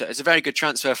it's a very good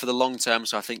transfer for the long term.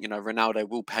 So I think Ronaldo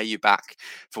will pay you back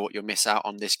for what you'll miss out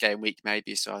on this game week,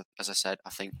 maybe. So as I said,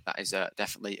 I think that is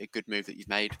definitely a good move that you've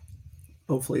made.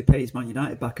 Hopefully it pays Man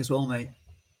United back as well, mate.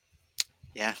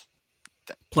 Yeah.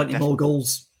 Plenty more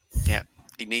goals. Yeah.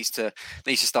 He needs to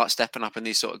start stepping up in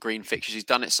these sort of green fixtures. He's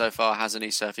done it so far, hasn't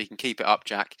he? So if he can keep it up,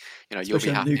 Jack, you'll be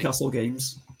happy. Newcastle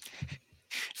games.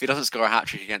 If he doesn't score a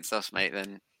hat-trick against us, mate,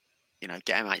 then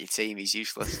get him out your team. He's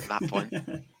useless at that point.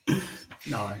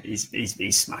 No,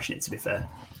 he's smashing it, to be fair.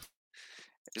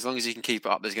 As long as he can keep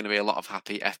it up, there's going to be a lot of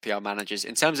happy FPL managers.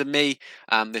 In terms of me,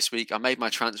 this week, I made my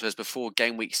transfers before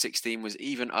game week 16 was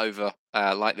even over,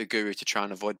 like the Guru, to try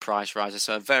and avoid price rises.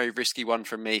 So a very risky one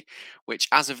from me, which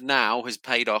as of now has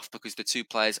paid off because the two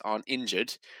players aren't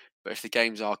injured. But if the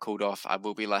games are called off, I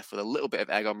will be left with a little bit of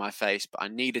egg on my face. But I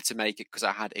needed to make it because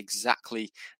I had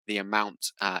exactly the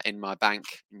amount in my bank,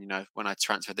 when I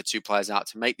transferred the 2 players out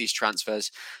to make these transfers.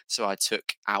 So I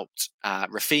took out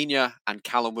Rafinha and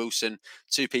Callum Wilson,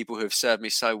 2 people who have served me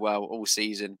so well all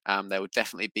season. They will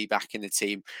definitely be back in the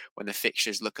team when the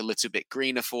fixtures look a little bit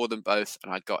greener for them both.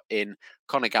 And I got in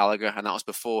Conor Gallagher, and that was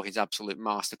before his absolute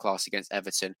masterclass against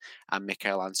Everton, and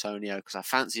Michail Antonio, because I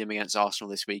fancy him against Arsenal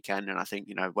this weekend. And I think,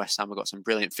 West Ham have got some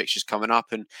brilliant fixtures coming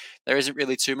up, and there isn't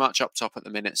really too much up top at the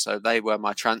minute. So they were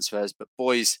my transfers. But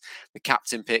boys, the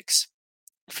captain picks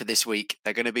for this week,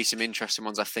 they're going to be some interesting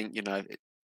ones. I think, you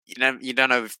don't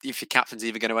know if your captain's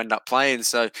even going to end up playing.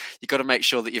 So you've got to make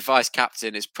sure that your vice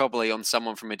captain is probably on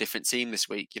someone from a different team this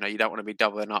week. You don't want to be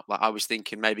doubling up. Like I was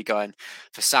thinking maybe going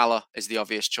for Salah is the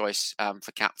obvious choice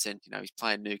for captain. He's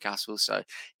playing Newcastle, so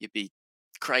you'd be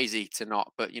crazy to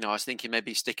not. But, I was thinking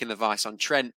maybe sticking the vice on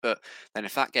Trent. But then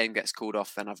if that game gets called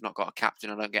off, then I've not got a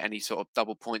captain. I don't get any sort of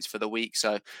double points for the week.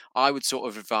 So I would sort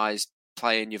of advise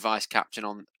playing your vice captain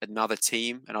on another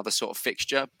team, another sort of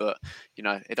fixture, but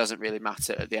it doesn't really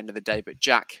matter at the end of the day. But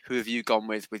Jack, who have you gone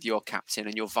with your captain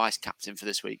and your vice captain for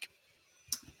this week?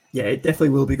 Yeah, it definitely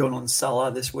will be going on Salah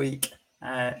this week.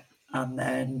 And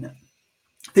then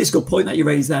it's a good point that you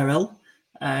raised there, El.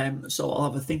 So I'll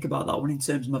have a think about that one in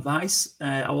terms of my vice.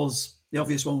 The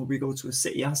obvious one would be go to a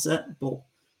City asset, but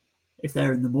if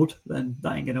they're in the mud, then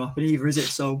that ain't going to happen either, is it?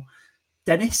 So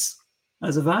Dennis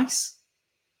as a vice.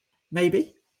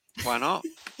 Maybe. Why not?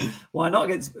 Why not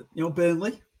against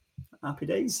Burnley? Happy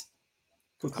days.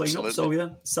 Good clean up. So yeah,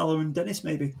 Salah and Dennis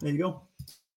maybe. There you go.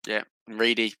 Yeah, and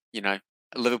Reedy, a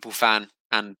Liverpool fan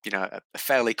and a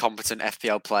fairly competent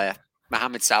FPL player.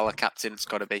 Mohamed Salah captain. It's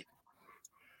got to be.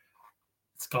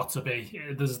 It's got to be.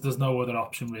 There's no other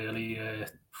option really.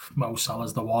 Mo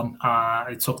Salah's the one.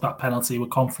 He took that penalty with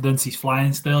confidence. He's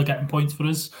flying still, getting points for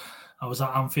us. I was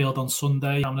at Anfield on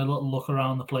Sunday, having a little look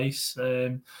around the place.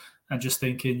 And just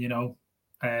thinking,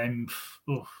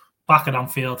 back at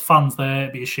Anfield, fans there,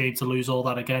 it'd be a shame to lose all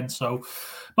that again. So,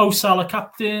 Mo Salah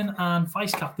captain and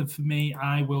vice captain for me,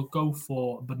 I will go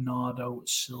for Bernardo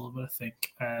Silva, I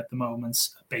think, at the moment,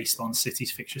 based on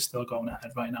City's fixture still going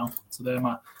ahead right now. So they're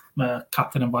my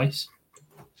captain and vice.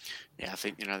 Yeah, I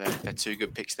think they're 2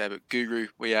 good picks there. But Guru,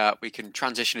 we can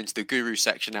transition into the Guru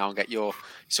section now and get your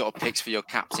sort of picks for your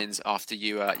captains after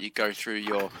you go through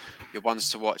your ones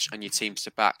to watch and your teams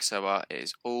to back. So it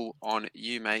is all on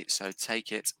you, mate. So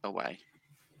take it away.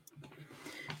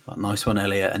 Well, nice one,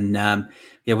 Elliot. And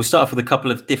we'll start off with a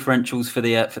couple of differentials for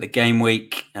the game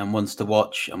week and ones to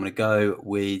watch. I'm going to go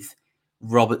with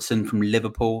Robertson from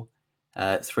Liverpool.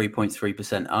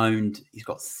 3.3% owned. He's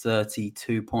got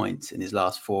 32 points in his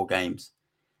last 4 games.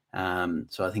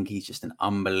 So I think he's just an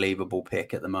unbelievable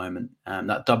pick at the moment.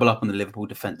 That double up on the Liverpool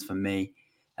defence for me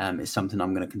is something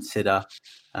I'm going to consider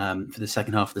for the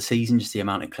second half of the season. Just the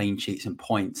amount of clean sheets and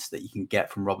points that you can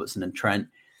get from Robertson and Trent.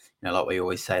 Like we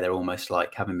always say, they're almost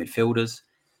like having midfielders.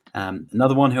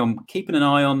 Another one who I'm keeping an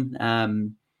eye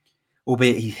on,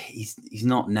 albeit he's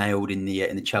not nailed in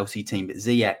the Chelsea team, but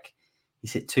Ziyech.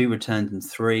 He's hit 2 returns and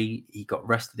 3. He got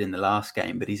rested in the last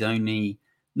game, but he's only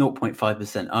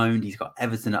 0.5% owned. He's got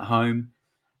Everton at home.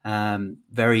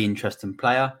 Very interesting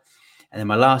player. And then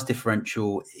my last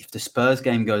differential, if the Spurs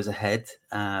game goes ahead,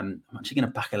 I'm actually going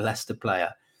to back a Leicester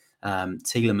player.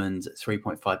 Tielemans at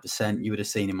 3.5%. You would have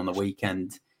seen him on the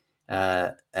weekend,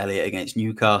 Elliot, against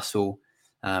Newcastle.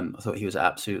 I thought he was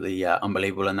absolutely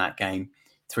unbelievable in that game.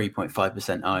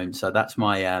 3.5% owned. So that's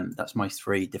my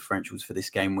 3 differentials for this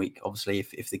game week. Obviously,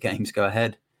 if the games go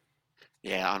ahead.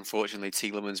 Yeah, unfortunately,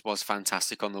 Tielemans was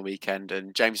fantastic on the weekend,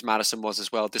 and James Maddison was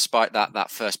as well, despite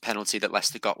that first penalty that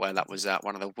Leicester got, where that was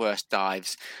one of the worst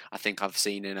dives I think I've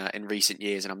seen in recent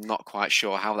years, and I'm not quite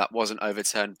sure how that wasn't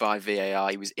overturned by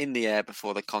VAR. He was in the air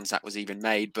before the contact was even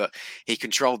made, but he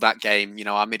controlled that game.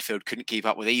 Our midfield couldn't keep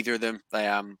up with either of them. They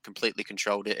completely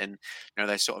controlled it, and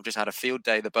they sort of just had a field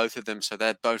day, the both of them, so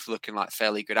they're both looking like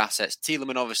fairly good assets.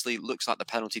 Tielemans obviously looks like the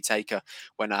penalty taker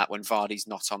when Vardy's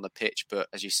not on the pitch, but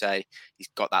as you say, he's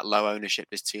got that low ownership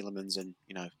as Tielemans, and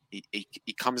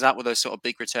he comes out with those sort of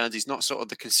big returns. He's not sort of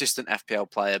the consistent FPL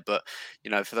player, but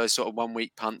for those sort of 1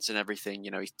 week punts and everything,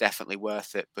 he's definitely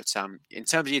worth it. But in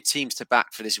terms of your teams to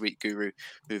back for this week, Guru,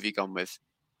 who have you gone with?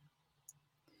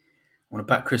 I want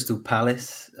to back Crystal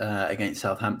Palace against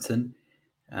Southampton.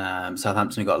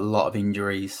 Southampton have got a lot of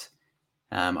injuries.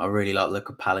 I really like the look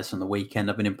of Palace on the weekend.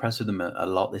 I've been impressed with them a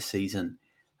lot this season.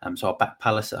 So I'll back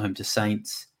Palace at home to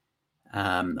Saints.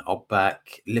 I'll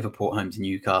back Liverpool at home to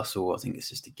Newcastle. I think it's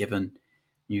just a given.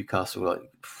 Newcastle,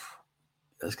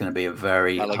 it's going to be a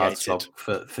very hard slog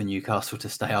for Newcastle to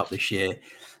stay up this year.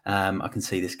 I can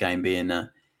see this game being an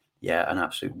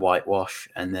absolute whitewash.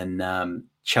 And then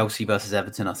Chelsea versus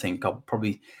Everton, I think I'll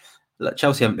probably.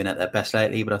 Chelsea haven't been at their best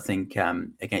lately, but I think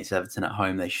against Everton at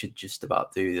home, they should just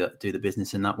about do the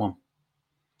business in that one.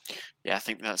 Yeah, I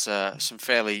think that's some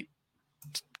fairly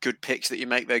good picks that you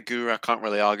make there, Guru. I can't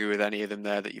really argue with any of them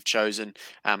there that you've chosen.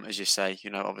 As you say,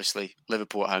 obviously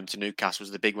Liverpool at home to Newcastle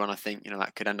was the big one. I think,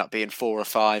 that could end up being 4 or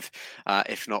 5,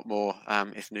 if not more,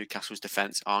 if Newcastle's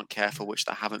defence aren't careful, which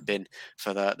they haven't been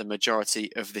for the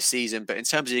majority of the season. But in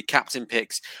terms of your captain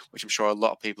picks, which I'm sure a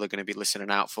lot of people are going to be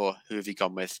listening out for, who have you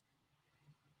gone with?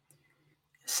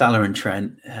 Salah and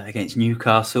Trent against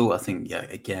Newcastle. I think,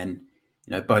 again,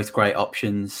 both great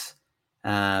options.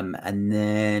 And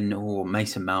then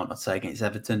Mason Mount, I'd say, against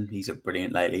Everton. He's looked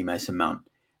brilliant lately, Mason Mount.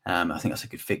 I think that's a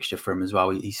good fixture for him as well.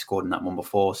 He scored in that one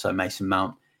before. So Mason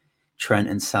Mount, Trent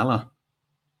and Salah.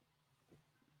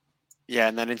 Yeah,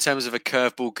 and then in terms of a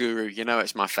curveball, Guru,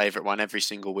 it's my favourite one every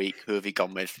single week. Who have you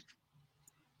gone with?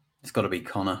 It's got to be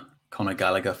Conor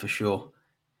Gallagher for sure.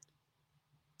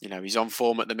 He's on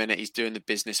form at the minute. He's doing the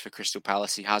business for Crystal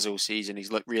Palace. He has all season.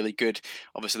 He's looked really good.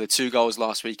 Obviously, the 2 goals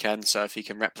last weekend. So if he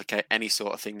can replicate any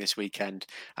sort of thing this weekend,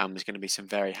 there's going to be some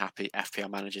very happy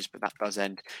FPL managers. But that does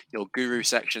end your Guru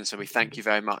section. So we thank you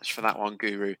very much for that one,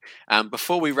 Guru.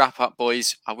 Before we wrap up,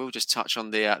 boys, I will just touch on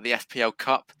the FPL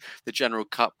Cup, the General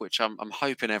Cup, which I'm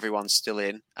hoping everyone's still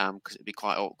in, because it'd be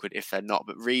quite awkward if they're not.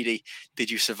 But Reedy,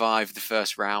 did you survive the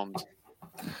first round?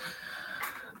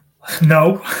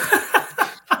 No.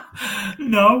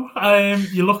 No,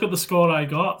 you look at the score I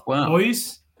got,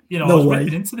 boys. I was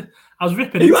ripping into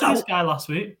this guy last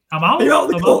week. I'm out. Are you out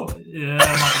of the cup? Yeah,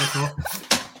 I'm out of the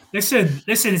cup. Listen,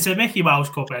 it's a Mickey Mouse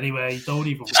Cup anyway. Don't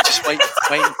even just wait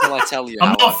until I tell you.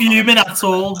 I'm not fuming at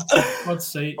all. God's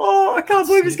sake. Oh, I can't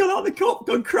believe he's gone out of the cup,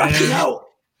 gone crashing out.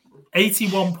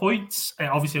 81 points.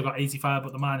 Obviously, I got 85,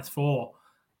 but the -4.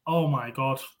 Oh my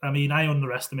God. I mean, I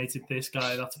underestimated this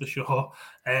guy, that's for sure.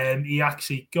 He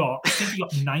actually got, I think he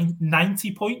got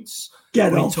 90 points.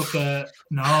 Get off. He took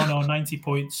 90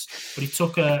 points. But he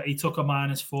took a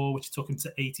 -4, which took him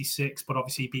to 86. But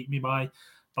obviously, he beat me by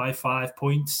 5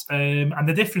 points. And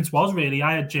the difference was really,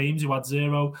 I had James who had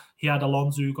 0. He had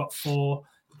Alonso who got 4.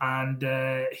 And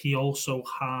he also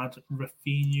had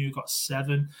Rafinha who got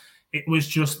 7. It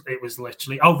was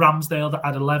literally, Ramsdale that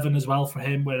had 11 as well for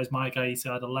him, whereas my guy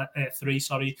had 3,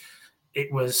 sorry.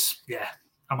 It was,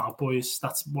 I'm out, boys.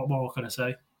 That's what more can I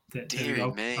say? There we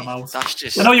go. I'm out. That's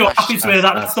just, I know you're happy to hear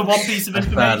that. That's the one piece of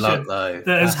information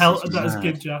that has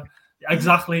given you.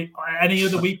 Exactly. Any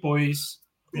other week, boys.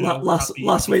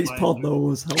 Last week's pod, though,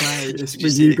 was hilarious.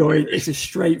 With you going, it's a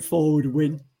straightforward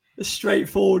win. A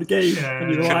straightforward game.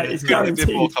 And you're like, it's guaranteed. A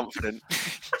bit more confident.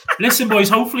 Listen, boys,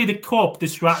 hopefully the cup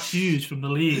distracts you from the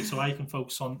league so I can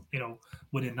focus on,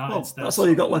 winning that instead. That's all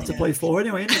you've got left to play for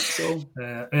anyway, isn't it? So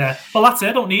yeah. Well, that's it.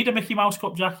 I don't need a Mickey Mouse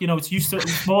Cup, Jack.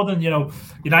 It's more than,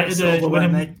 United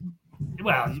winning.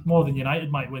 Well, more than United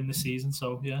might win this season,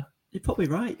 so yeah. You're probably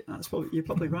right. You're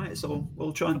probably right. So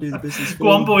we'll try and do the business. Go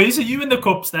on, boys. Are you in the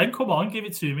cups then? Come on, give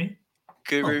it to me.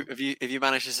 Guru, have you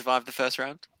managed to survive the first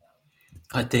round?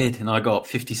 I did, and I got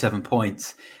 57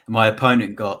 points. My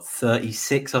opponent got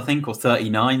 36, I think, or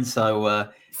 39. So,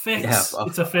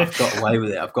 it's a fix.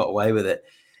 I've got away with it.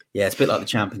 Yeah, it's a bit like the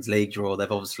Champions League draw. They've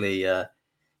obviously,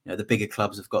 the bigger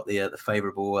clubs have got the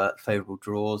favourable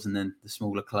draws, and then the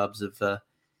smaller clubs have,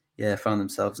 found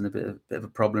themselves in a bit of a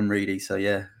problem, really. So,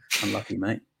 yeah, unlucky,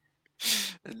 mate.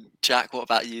 And Jack, what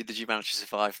about you? Did you manage to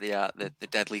survive the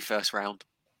deadly first round?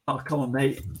 Oh, come on,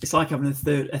 mate. It's like having a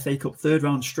third FA Cup third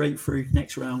round straight through.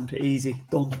 Next round, easy,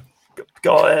 done.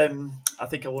 Got I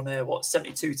think I won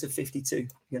 72-52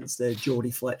 against Geordie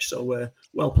Fletch. So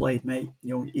well played, mate.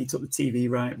 He took the TV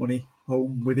right money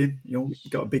home with him. He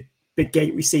got a big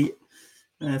gate receipt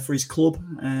for his club.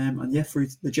 And through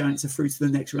the Giants are through to the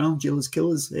next round. Gillas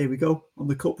Killers. Here we go on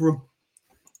the cup run.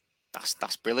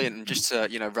 That's brilliant. And just to,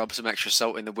 rub some extra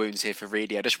salt in the wounds here for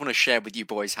Reedy, I just want to share with you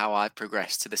boys how I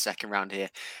progressed to the second round here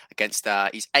against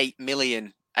he's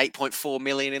 8.4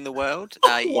 million in the world.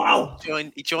 Wow.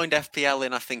 He joined FPL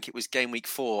in, I think it was game week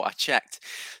 4. I checked.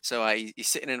 So he's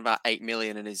sitting in about 8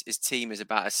 million, and his team is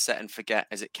about as set and forget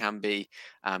as it can be.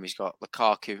 He's got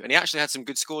Lukaku, and he actually had some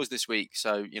good scores this week.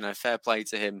 So, fair play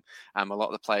to him. A lot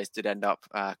of the players did end up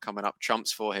coming up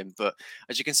trumps for him. But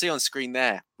as you can see on screen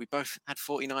there, we both had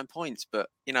 49 points. But,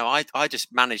 I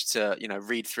just managed to,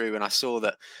 read through, and I saw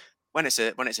that when it's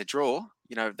a draw,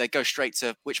 they go straight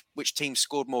to which team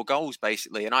scored more goals,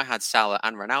 basically. And I had Salah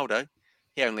and Ronaldo.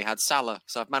 He only had Salah,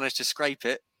 so I've managed to scrape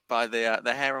it by the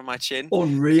hair on my chin.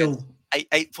 Unreal.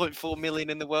 8.4 million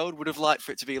in the world. Would have liked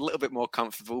for it to be a little bit more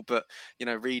comfortable, but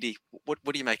Reedy, what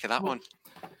do you make of that one?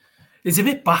 It's a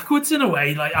bit backwards in a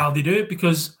way, like how they do it,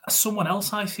 because someone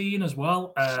else I've seen as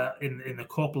well in the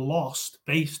cup lost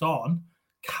based on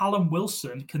Callum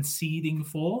Wilson conceding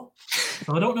 4.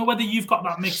 So I don't know whether you've got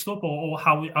that mixed up or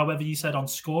however you said on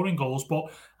scoring goals, but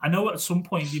I know at some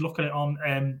point you look at it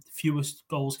on fewest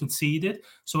goals conceded.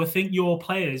 So I think your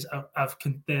players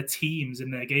their teams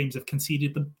in their games have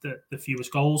conceded the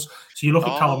fewest goals. So you look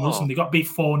at Callum Wilson, they got beat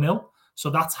 4-0. So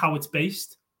that's how it's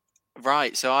based.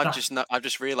 Right, so I've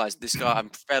just realised this guy. I'm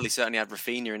fairly certain he had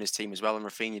Rafinha in his team as well, and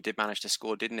Rafinha did manage to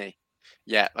score, didn't he?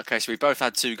 Yeah. Okay, so we both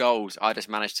had 2 goals. I just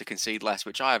managed to concede less,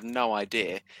 which I have no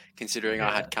idea, considering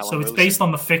I had Callum Wilson. So it's based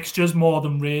on the fixtures more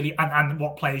than really, and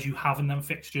what players you have in them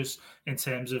fixtures in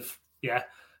terms of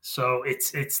So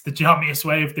it's the jammiest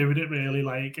way of doing it, really.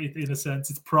 Like in a sense,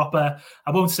 it's proper.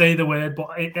 I won't say the word, but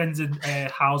it ends in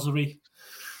housery.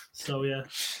 So yeah.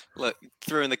 Look,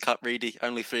 through in the cut, Reedy.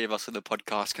 Only 3 of us on the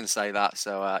podcast can say that,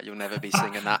 so you'll never be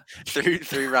singing that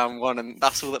through round 1, and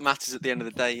that's all that matters at the end of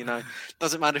the day. You know,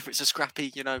 doesn't matter if it's a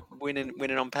scrappy,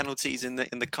 winning on penalties in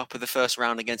the cup of the first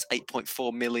round against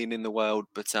 8.4 million in the world.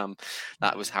 But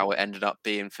that was how it ended up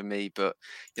being for me. But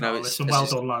listen, well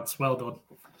done, lads, well done.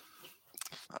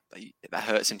 That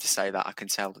hurts him to say that. I can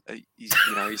tell.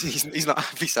 He's not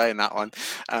happy saying that one.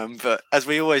 But as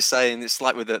we always say, and it's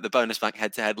like with the bonus bank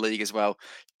head-to-head league as well,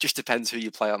 just depends who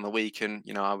you play on the week. And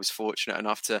I was fortunate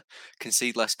enough to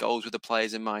concede less goals with the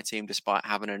players in my team, despite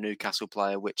having a Newcastle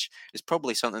player, which is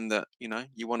probably something that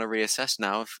you want to reassess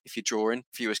now if you're drawing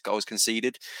fewest goals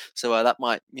conceded. So that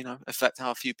might affect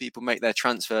how a few people make their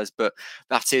transfers. But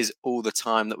that is all the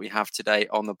time that we have today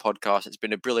on the podcast. It's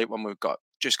been a brilliant one. We've got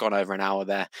just gone over an hour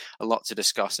there, a lot to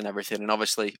discuss and everything. And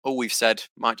obviously all we've said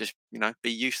might just, be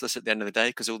useless at the end of the day,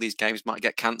 because all these games might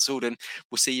get cancelled, and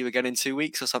we'll see you again in 2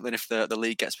 weeks or something if the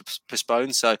league gets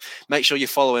postponed. So make sure you're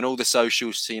following all the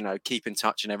socials to, keep in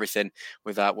touch and everything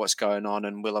with what's going on.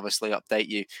 And we'll obviously update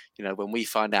you, when we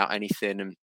find out anything,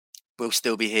 and we'll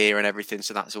still be here and everything.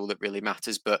 So that's all that really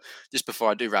matters. But just before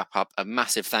I do wrap up, a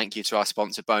massive thank you to our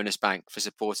sponsor, Bonus Bank, for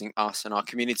supporting us and our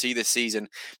community this season.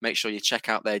 Make sure you check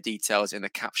out their details in the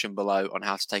caption below on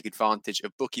how to take advantage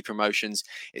of bookie promotions.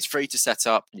 It's free to set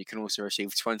up, and you can also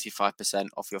receive 25%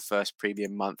 off your first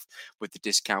premium month with the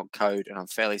discount code. And I'm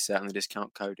fairly certain the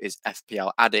discount code is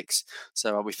FPL Addicts.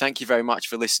 So we thank you very much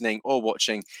for listening or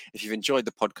watching. If you've enjoyed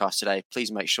the podcast today,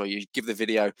 please make sure you give the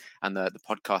video and the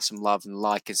podcast some love and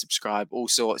like and subscribe. All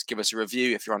sorts. Give us a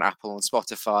review if you're on Apple and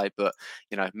Spotify. But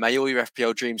may all your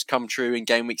FPL dreams come true in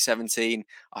game week 17.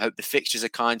 I hope the fixtures are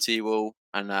kind to you all,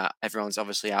 and everyone's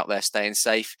obviously out there staying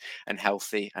safe and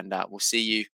healthy. And we'll see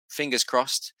you, fingers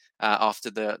crossed,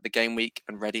 after the game week,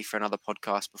 and ready for another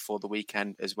podcast before the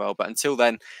weekend as well. But until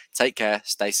then, take care,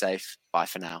 stay safe. Bye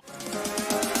for now.